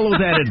 follow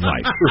that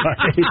advice.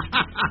 Right.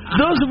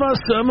 Those of us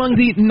among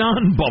the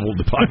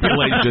non-bubbled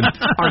population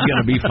are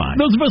going to be fine.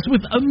 Those of us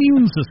with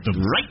immune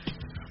systems. Right.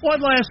 One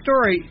last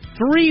story.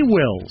 3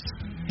 wills,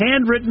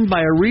 handwritten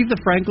by Aretha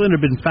Franklin, have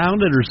been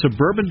found at her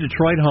suburban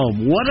Detroit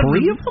home.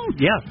 Three of them?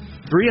 Yeah.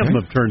 3 of them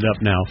have turned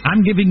up now.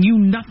 I'm giving you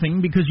nothing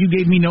because you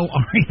gave me no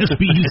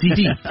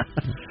RESPECT.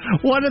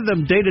 One of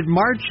them, dated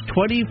March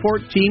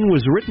 2014,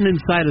 was written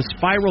inside a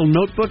spiral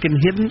notebook and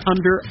hidden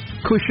under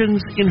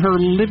cushions in her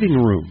living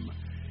room.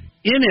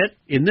 In it,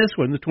 in this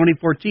one, the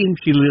 2014,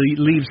 she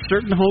leaves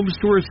certain homes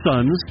to her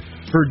sons,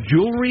 her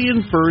jewelry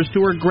and furs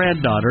to her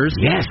granddaughters.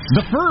 Yes,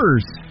 the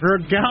furs. Her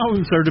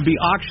gowns are to be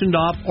auctioned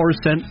off or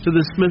sent to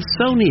the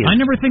Smithsonian. I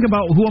never think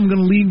about who I'm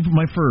going to leave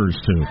my furs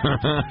to.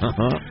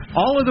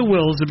 All of the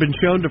wills have been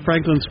shown to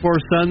Franklin's 4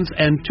 sons,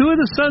 and 2 of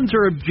the sons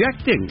are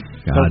objecting.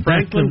 God,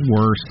 that's the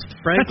worst.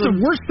 That's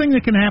the worst thing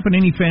that can happen to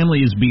any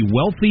family is be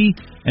wealthy,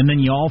 and then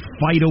you all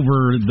fight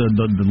over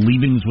the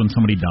leavings when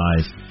somebody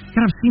dies.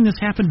 God, I've seen this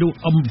happen to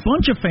a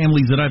bunch of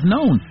families that I've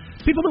known.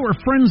 People that were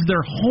friends their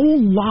whole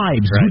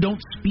lives who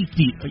don't speak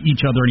to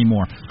each other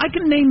anymore. I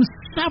can name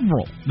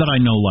several that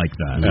I know like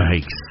that.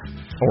 Yikes.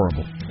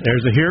 Horrible.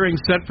 There's a hearing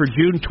set for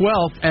June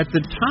 12th. At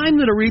the time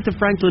that Aretha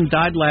Franklin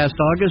died last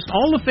August,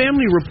 all the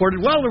family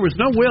reported, well, there was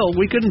no will.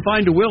 We couldn't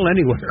find a will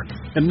anywhere.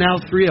 And now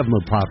 3 of them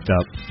have popped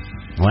up.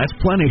 Well, that's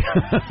plenty.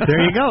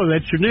 There you go.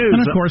 That's your news.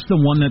 And, of course, the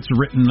one that's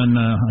written and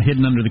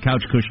hidden under the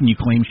couch cushion, you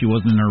claim she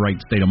wasn't in her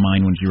right state of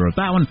mind when she wrote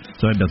that one,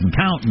 so it doesn't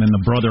count. And then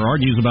the brother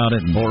argues about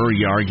it. Or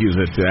you argue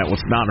that that was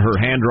not her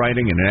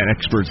handwriting, and an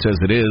expert says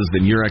it is,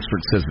 then your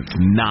expert says it's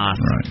not.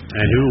 Right.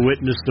 And who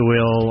witnessed the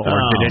will, or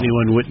did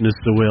anyone witness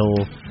the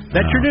will?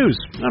 That's your news.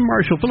 I'm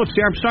Marshall Phillips,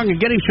 the Armstrong and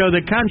Getty Show,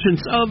 the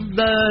conscience of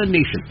the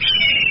nation.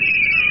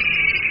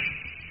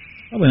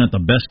 Probably not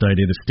the best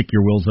idea to stick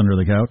your wills under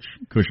the couch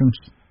cushions.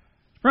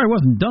 She probably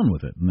wasn't done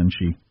with it, and then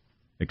she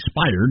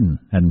expired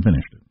and hadn't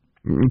finished it.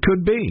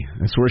 Could be.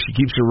 That's where she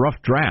keeps her rough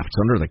drafts,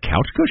 under the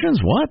couch cushions?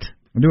 What?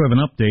 We do have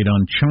an update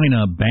on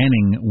China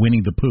banning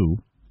Winnie the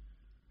Pooh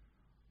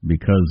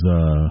because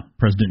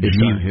President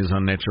Xi... his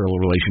unnatural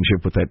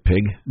relationship with that pig?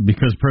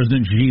 Because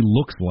President Xi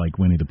looks like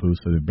Winnie the Pooh,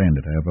 so they banned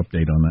it. I have an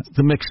update on that. It's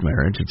a mixed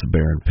marriage. It's a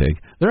bear and pig.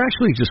 They're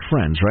actually just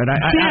friends, right?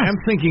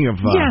 I'm thinking of...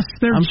 yes,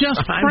 they're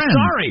just friends. I'm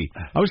sorry.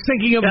 I was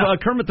thinking of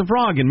Kermit the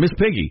Frog and Miss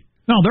Piggy.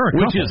 No, they're a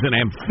couple. Which is an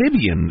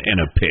amphibian and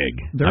a pig.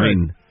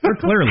 They're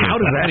clearly... How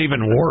does that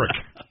even work?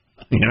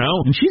 You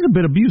know? And she's a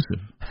bit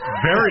abusive.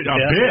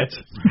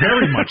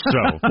 Very much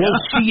so. Well,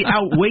 she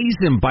outweighs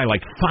him by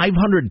like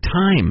 500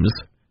 times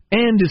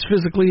and is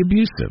physically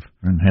abusive.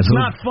 It's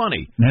not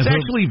funny. It's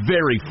actually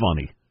very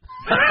funny.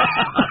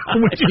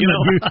 Which,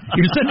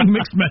 you're sending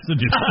mixed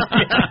messages.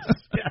 Yes.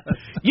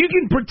 You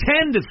can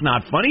pretend it's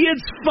not funny.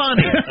 It's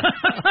funny.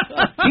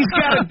 He's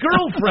got a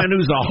girlfriend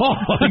who's a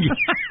hog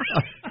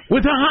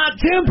with a hot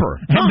temper.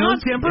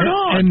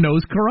 And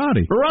knows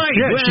karate. Right.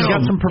 Yeah, she's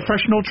got some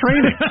professional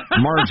training.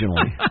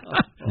 Marginally.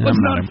 What's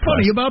not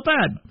funny about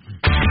that?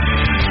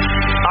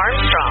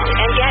 Armstrong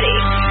and Getty.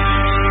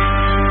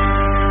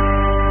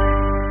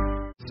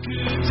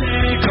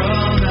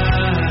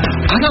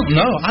 I don't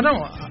know.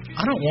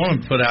 I don't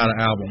want to put out an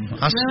album.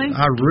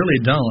 I really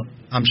don't.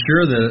 I'm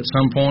sure that at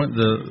some point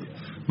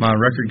my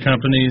record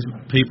companies,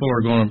 people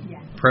are going to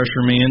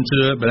pressure me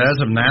into it. But as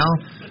of now,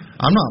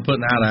 I'm not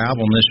putting out an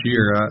album this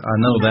year. I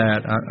know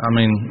that. I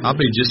mean, I'll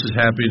be just as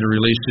happy to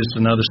release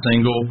just another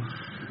single.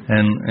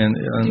 And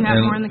you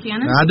have more in the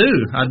cannon? I do,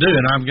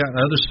 and I've got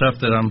other stuff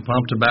that I'm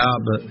pumped about.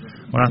 But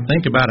when I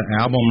think about an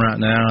album right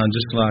now, I'm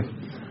just like,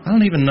 I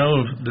don't even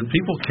know do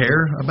people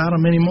care about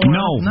them anymore.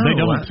 No, they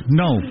don't.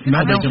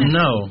 I don't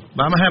know.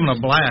 But I'm having a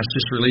blast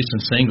just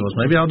releasing singles.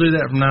 Maybe I'll do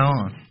that from now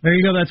on. There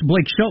you go. That's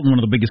Blake Shelton, one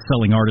of the biggest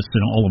selling artists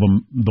in all of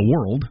the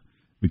world,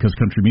 because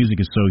country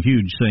music is so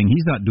huge, saying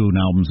he's not doing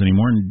albums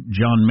anymore. And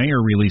John Mayer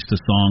released a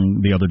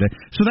song the other day.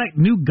 So that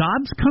new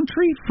God's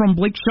Country from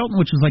Blake Shelton,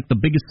 which is like the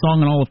biggest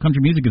song in all of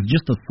country music, is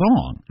just a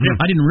song.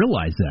 Yeah. I didn't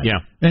realize that.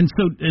 Yeah. And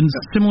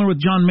similar with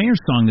John Mayer's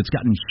song that's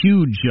gotten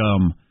huge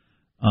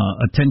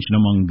attention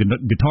among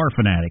guitar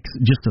fanatics,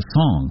 just a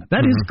song.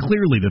 That is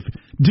clearly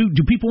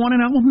do people want an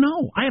album?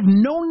 No. I have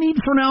no need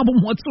for an album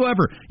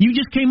whatsoever. You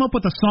just came up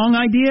with a song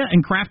idea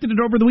and crafted it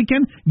over the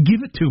weekend? Give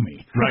it to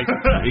me. Right.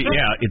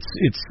 Yeah,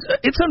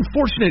 it's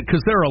unfortunate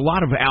because there are a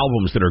lot of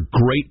albums that are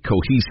great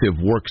cohesive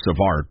works of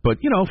art, but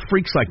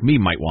freaks like me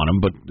might want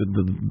them, but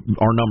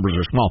our numbers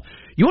are small.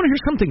 You want to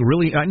hear something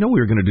really, I know we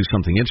were going to do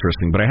something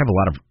interesting, but I have a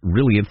lot of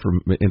really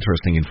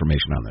interesting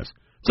information on this.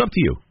 It's up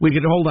to you. We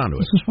can hold on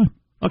to it. This is fine.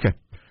 Okay.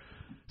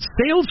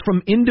 Sales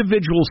from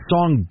individual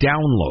song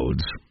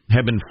downloads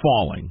have been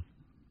falling.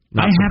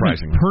 Not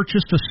surprisingly. I haven't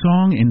purchased a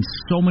song in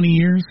so many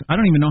years. I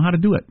don't even know how to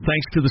do it.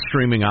 Thanks to the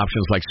streaming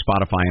options like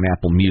Spotify and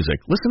Apple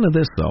Music. Listen to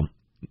this, though.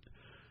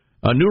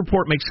 A new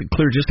report makes it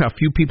clear just how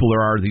few people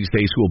there are these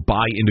days who will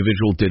buy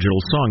individual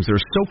digital songs. There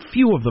are so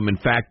few of them, in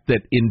fact,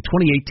 that in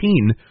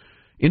 2018,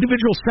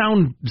 individual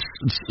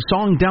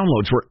song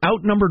downloads were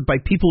outnumbered by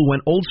people who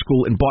went old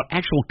school and bought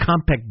actual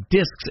compact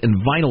discs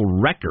and vinyl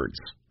records.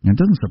 It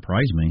doesn't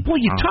surprise me.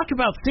 Well, you talk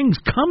about things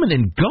coming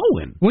and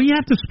going. Well, you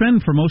have to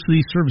spend for most of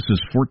these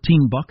services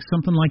 $14,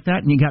 something like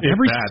that, and you got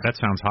that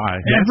sounds high.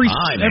 Every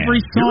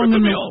song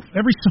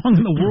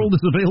in the world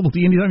is available to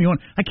you anytime you want.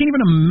 I can't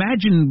even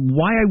imagine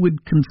why I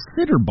would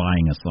consider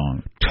buying a song.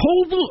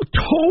 Total.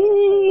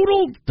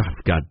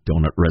 I've got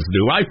donut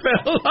residue. I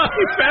fell.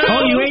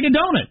 Oh, you ate a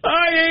donut.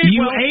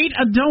 You ate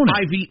a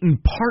donut. I've eaten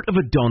part of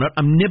a donut.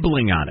 I'm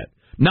nibbling on it.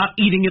 Not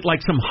eating it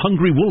like some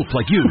hungry wolf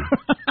like you.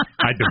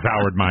 I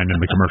devoured mine in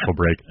the commercial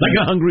break. Like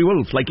a hungry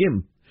wolf like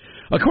him.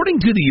 According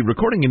to the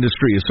Recording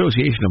Industry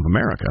Association of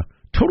America,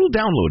 total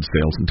download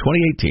sales in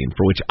 2018,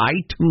 for which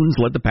iTunes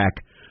led the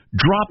pack,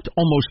 dropped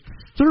almost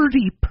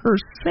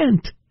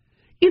 30%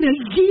 in a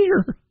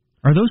year.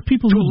 Are those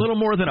people to a little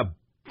more than $1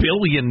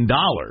 billion?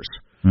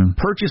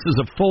 Purchases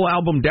of full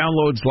album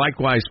downloads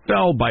likewise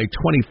fell by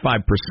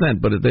 25%,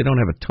 but they don't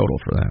have a total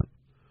for that.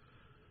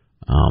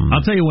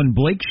 I'll tell you, when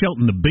Blake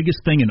Shelton, the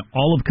biggest thing in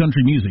all of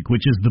country music,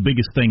 which is the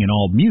biggest thing in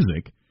all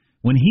music,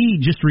 when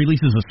he just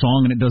releases a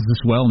song and it does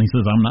this well and he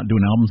says, I'm not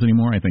doing albums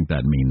anymore, I think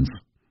that means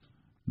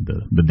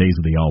the days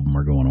of the album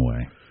are going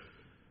away.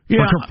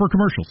 Yeah, for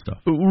commercial stuff.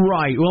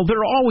 Right. Well,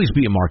 there'll always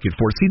be a market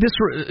for it. See,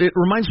 it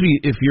reminds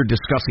me, if you're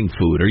discussing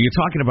food, are you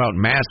talking about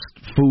mass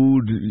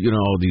food,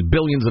 the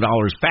billions of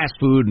dollars, fast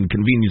food and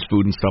convenience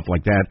food and stuff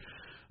like that?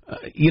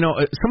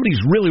 Somebody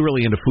who's really,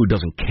 really into food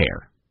doesn't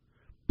care.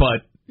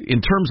 But in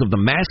terms of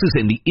the masses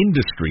and the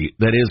industry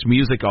that is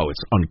music,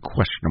 it's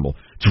unquestionable.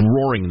 It's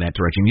roaring in that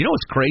direction. You know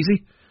what's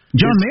crazy?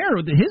 John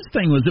Mayer, his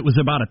thing was it was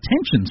about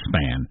attention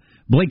span.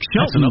 Blake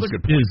Shelton,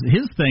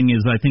 his thing is,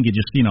 I think it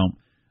just,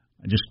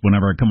 just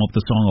whenever I come up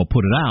with a song, I'll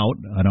put it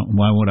out.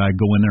 Why would I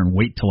go in there and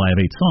wait till I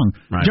have 8 songs?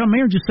 Right. John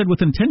Mayer just said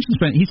with attention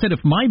span, he said if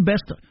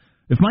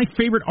If my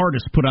favorite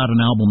artist put out an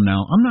album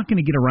now, I'm not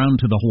going to get around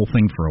to the whole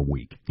thing for a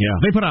week. Yeah.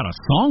 If they put out a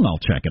song, I'll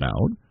check it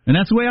out. And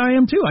that's the way I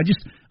am, too. I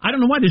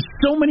don't know why. There's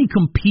so many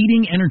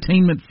competing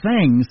entertainment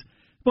things.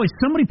 Boy,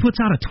 somebody puts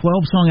out a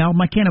 12-song album.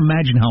 I can't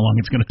imagine how long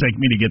it's going to take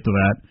me to get to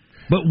that.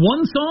 But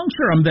one song,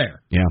 sure, I'm there.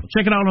 Yeah. I'll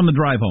check it out on the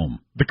drive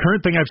home. The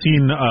current thing I've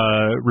seen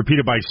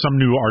repeated by some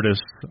new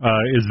artists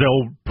is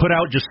they'll put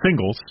out just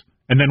singles,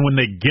 and then when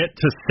they get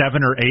to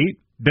 7 or 8,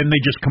 then they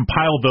just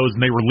compile those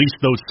and they release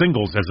those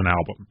singles as an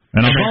album.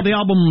 And I'll call the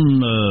album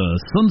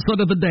Sunset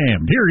of the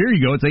Damned. Here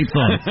you go. It's 8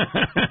 songs.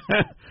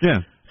 Yeah.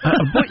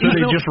 So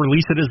they just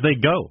release it as they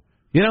go.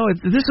 You know,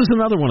 this is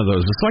another one of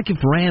those. It's like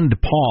if Rand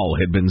Paul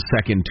had been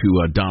second to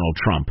Donald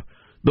Trump.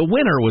 The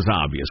winner was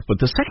obvious, but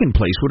the second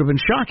place would have been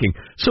shocking.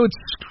 So it's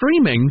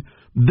streaming.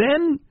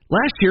 Then,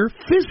 last year,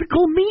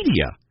 physical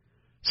media.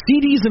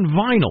 CDs and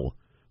vinyl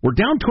were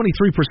down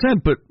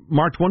 23%, but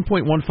marked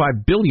 1.15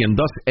 billion,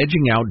 thus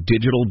edging out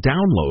digital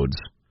downloads.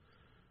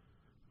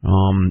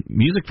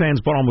 Music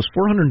fans bought almost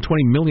 $420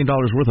 million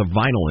worth of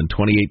vinyl in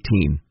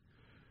 2018,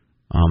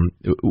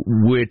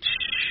 which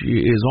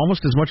is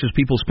almost as much as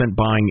people spent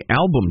buying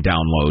album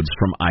downloads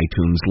from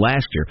iTunes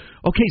last year.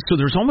 Okay, so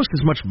there's almost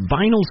as much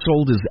vinyl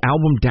sold as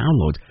album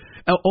downloads.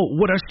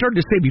 What I started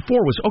to say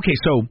before was, okay,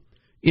 so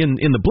in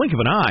the blink of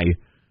an eye,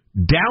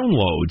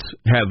 downloads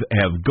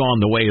have gone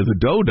the way of the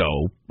dodo,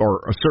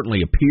 or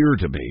certainly appear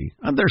to be.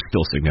 They're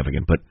still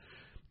significant, but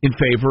in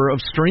favor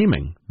of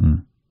streaming.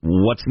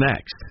 What's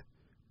next?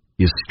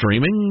 Is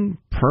streaming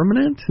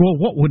permanent? Well,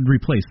 what would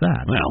replace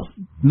that? Well,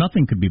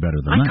 nothing could be better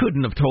than that. I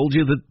couldn't have told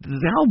you that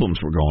the albums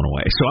were going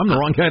away, so I'm the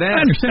wrong guy to ask.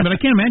 I understand, but I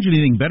can't imagine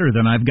anything better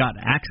than I've got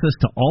access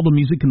to all the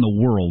music in the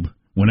world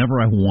whenever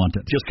I want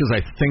it. Just because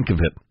I think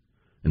of it,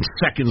 and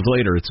seconds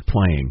later it's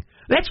playing.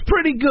 That's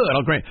pretty good,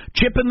 I'll grant.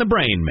 Chip in the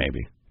brain,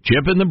 maybe.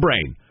 Chip in the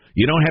brain.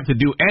 You don't have to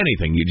do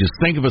anything. You just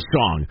think of a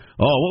song.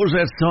 Oh, what was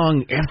that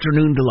song?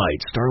 Afternoon Delight,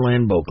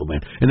 Starland Vocal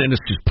Band. And then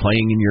it's just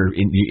playing in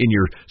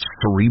your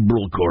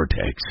cerebral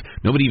cortex.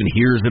 Nobody even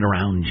hears it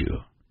around you.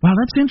 Wow,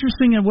 that's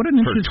interesting. What an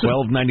interesting.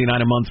 For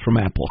 $12.99 a month from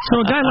Apple.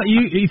 So a guy like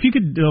you, if you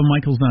could,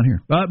 Michael's not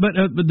here.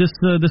 But this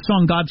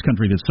song "God's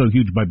Country" that's so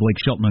huge by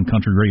Blake Shelton on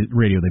country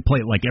radio. They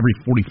play it like every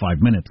 45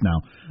 minutes now.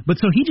 But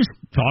so he just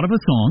thought of a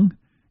song,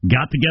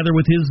 got together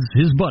with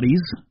his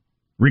buddies,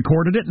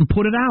 recorded it and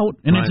put it out,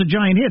 and It's a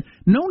giant hit.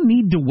 No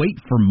need to wait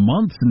for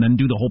months and then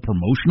do the whole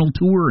promotional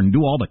tour and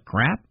do all the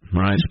crap.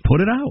 Right. Just put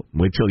it out.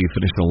 Wait till you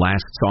finish the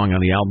last song on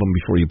the album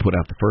before you put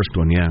out the first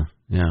one. Yeah.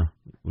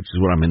 Which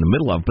is what I'm in the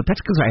middle of. But that's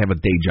because I have a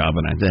day job,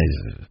 and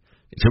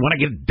so when I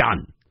get it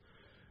done.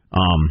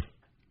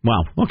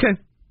 Wow. Okay.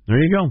 There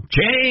you go.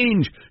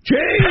 Change.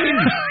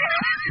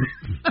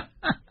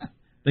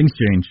 Things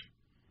change.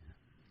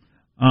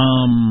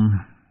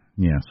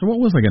 Yeah. So what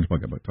was I going to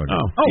talk about?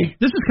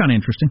 This is kind of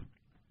interesting.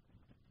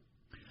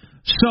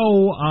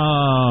 So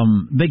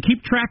they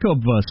keep track of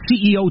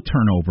CEO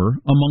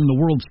turnover among the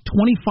world's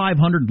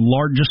 2,500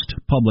 largest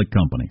public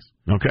companies.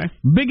 Okay.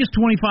 Biggest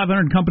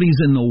 2,500 companies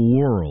in the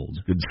world.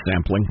 Good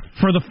sampling.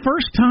 For the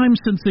first time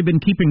since they've been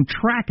keeping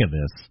track of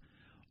this,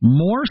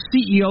 more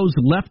CEOs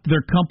left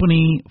their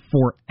company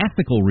for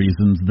ethical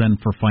reasons than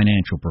for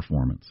financial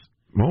performance.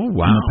 Oh,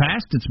 wow. In the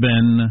past, it's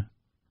been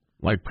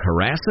like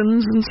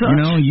harassins and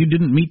such? You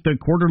didn't meet the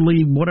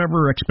quarterly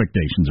whatever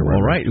expectations or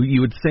whatever. All right.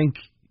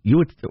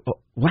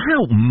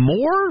 Wow,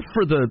 more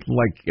for the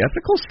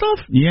ethical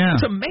stuff? Yeah.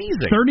 It's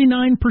amazing.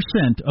 39%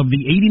 of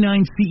the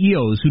 89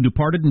 CEOs who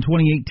departed in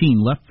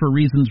 2018 left for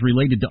reasons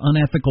related to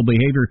unethical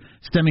behavior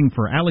stemming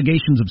from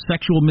allegations of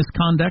sexual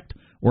misconduct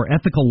or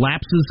ethical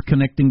lapses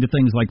connecting to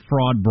things like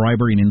fraud,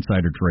 bribery, and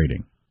insider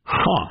trading.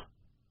 Huh.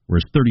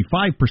 Whereas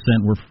 35%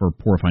 were for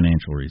poor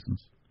financial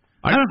reasons.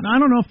 I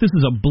don't know if this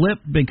is a blip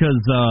because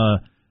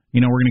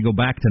we're going to go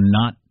back to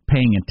not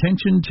paying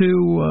attention to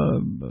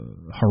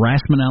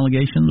harassment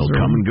allegations. They'll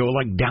come and go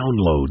like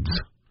downloads.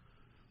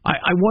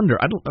 I wonder.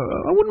 I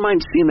wouldn't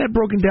mind seeing that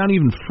broken down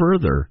even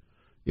further.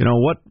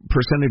 What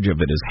percentage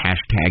of it is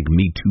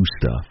 #MeToo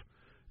stuff,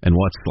 and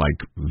what's like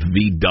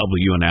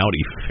VW and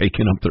Audi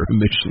faking up their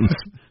emissions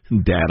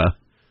data,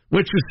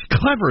 which is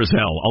clever as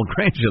hell. I'll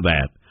grant you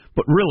that,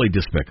 but really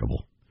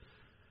despicable.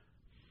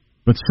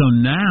 But so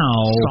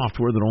now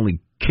software that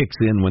only kicks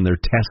in when they're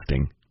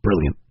testing.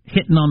 Brilliant.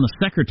 Hitting on the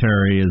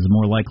secretary is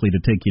more likely to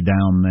take you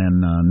down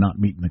than not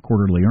meeting the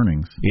quarterly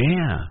earnings.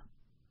 Yeah,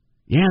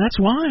 that's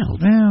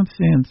wild. Well, it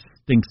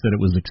stinks that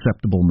it was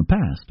acceptable in the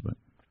past, but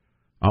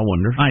I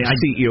wonder.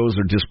 CEOs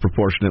are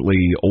disproportionately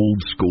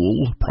old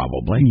school,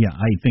 probably. Yeah,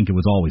 I think it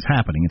was always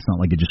happening. It's not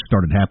like it just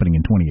started happening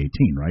in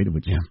 2018, right?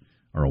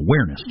 Our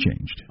awareness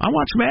changed. I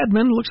watch Mad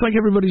Men. It looks like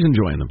everybody's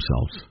enjoying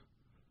themselves.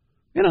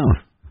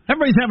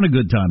 Everybody's having a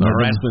good time. The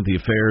harassment,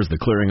 the affairs, the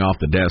clearing off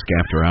the desk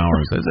after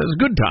hours. It's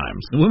good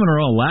times. The women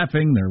are all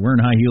laughing. They're wearing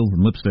high heels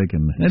and lipstick,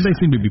 and they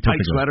seem to be tight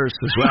sweaters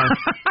as well.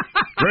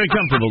 Very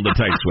comfortable, the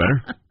tight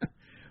sweater.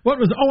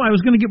 I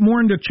was going to get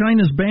more into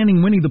China's banning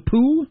Winnie the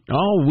Pooh.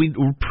 Oh, we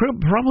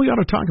probably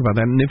ought to talk about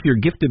that. And if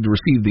you're gifted to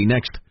receive the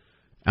next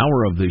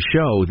hour of the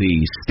show, the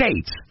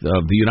states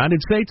of the United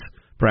States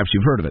perhaps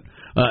you've heard of it,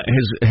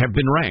 have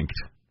been ranked.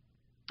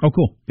 Oh,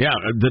 cool. Yeah,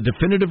 the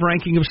definitive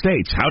ranking of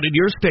states. How did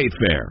your state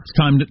fare? It's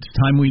time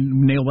we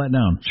nail that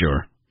down.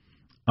 Sure.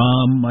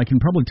 I can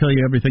probably tell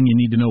you everything you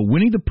need to know.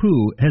 Winnie the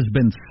Pooh has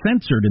been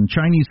censored in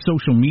Chinese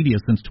social media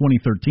since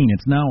 2013.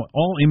 It's now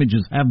all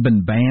images have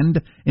been banned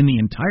in the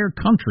entire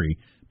country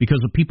because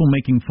of people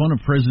making fun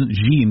of President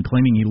Xi and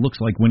claiming he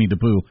looks like Winnie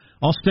the Pooh,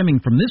 all stemming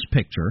from this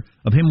picture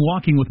of him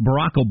walking with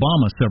Barack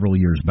Obama several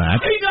years back.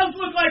 He does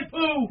look like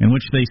Pooh! In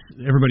which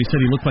everybody said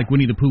he looked like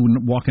Winnie the Pooh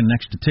walking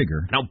next to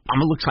Tigger. And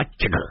Obama looks like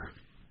Tigger.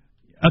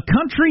 A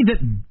country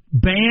that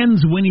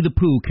bans Winnie the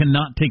Pooh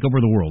cannot take over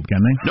the world, can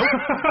they? Nope.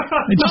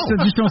 I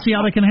just don't see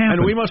how that can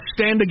happen. And we must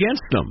stand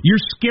against them.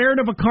 You're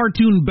scared of a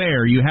cartoon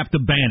bear, you have to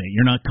ban it.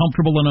 You're not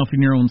comfortable enough in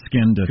your own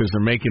skin to... Because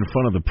they're making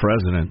fun of the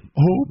president.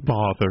 Oh,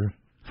 bother.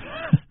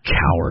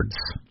 Cowards.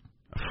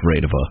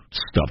 Afraid of a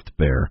stuffed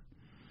bear.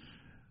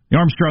 The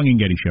Armstrong and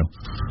Getty Show.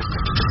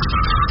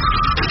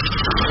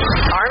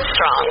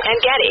 Armstrong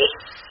and Getty.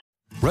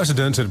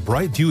 Residents at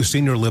Brightview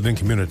Senior Living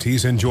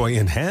Communities enjoy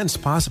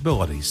enhanced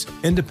possibilities,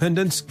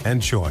 independence,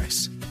 and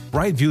choice.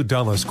 Brightview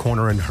Dulles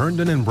Corner in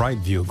Herndon and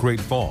Brightview, Great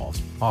Falls,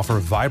 offer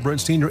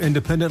vibrant senior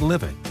independent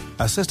living,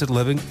 assisted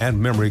living, and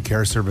memory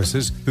care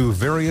services through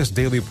various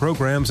daily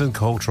programs and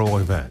cultural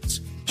events.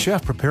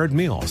 Chef-prepared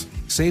meals,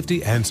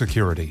 safety and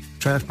security,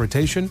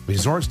 transportation,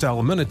 resort-style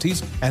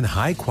amenities, and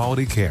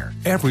high-quality care.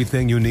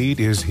 Everything you need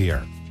is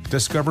here.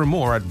 Discover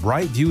more at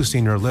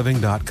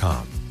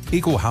brightviewseniorliving.com.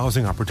 Equal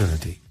housing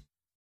opportunity.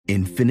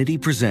 Infiniti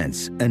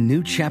presents a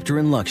new chapter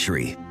in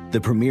luxury,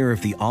 the premiere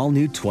of the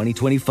all-new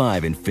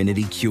 2025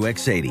 Infiniti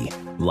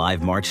QX80,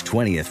 live March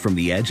 20th from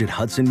the Edge at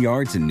Hudson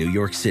Yards in New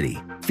York City,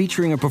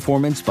 featuring a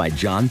performance by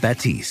John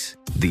Batiste.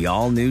 The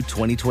all-new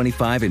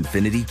 2025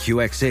 Infiniti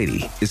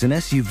QX80 is an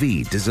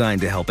SUV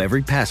designed to help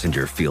every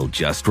passenger feel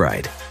just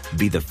right.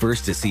 Be the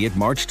first to see it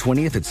March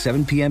 20th at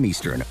 7 p.m.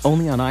 Eastern,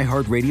 only on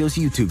iHeartRadio's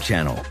YouTube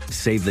channel.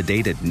 Save the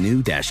date at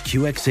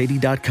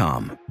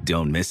new-QX80.com.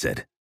 Don't miss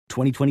it.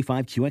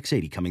 2025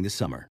 QX80 coming this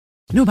summer.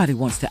 Nobody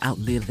wants to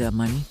outlive their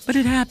money, but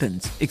it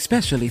happens,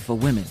 especially for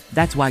women.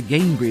 That's why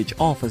Gainbridge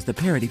offers the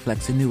Parity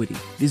Flex annuity,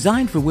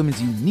 designed for women's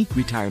unique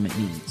retirement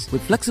needs.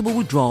 With flexible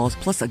withdrawals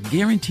plus a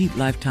guaranteed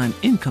lifetime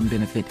income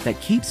benefit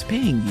that keeps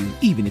paying you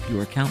even if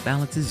your account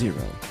balance is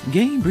zero.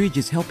 Gainbridge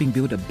is helping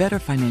build a better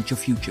financial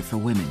future for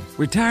women.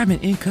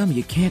 Retirement income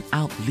you can't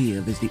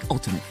outlive is the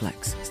ultimate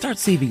flex. Start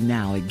saving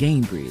now at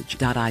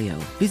Gainbridge.io.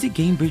 Visit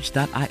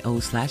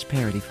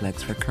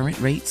Gainbridge.io/ParityFlex for current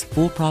rates,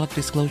 full product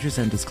disclosures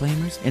and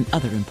disclaimers, and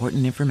other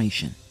important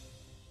information.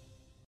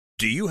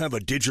 Do you have a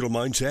digital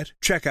mindset?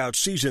 Check out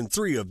Season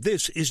 3 of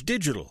This Is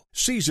Digital.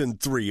 Season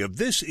 3 of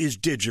This Is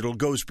Digital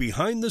goes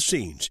behind the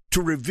scenes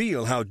to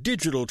reveal how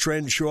digital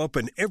trends show up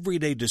in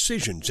everyday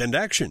decisions and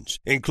actions,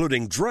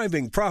 including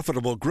driving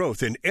profitable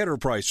growth in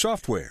enterprise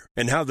software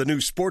and how the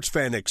new sports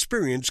fan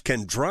experience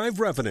can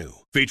drive revenue.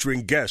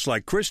 Featuring guests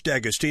like Chris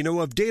D'Agostino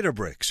of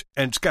Databricks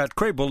and Scott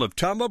Crable of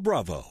Thoma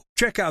Bravo.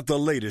 Check out the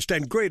latest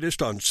and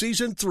greatest on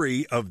Season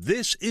 3 of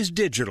This Is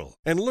Digital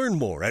and learn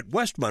more at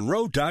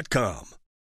westmonroe.com.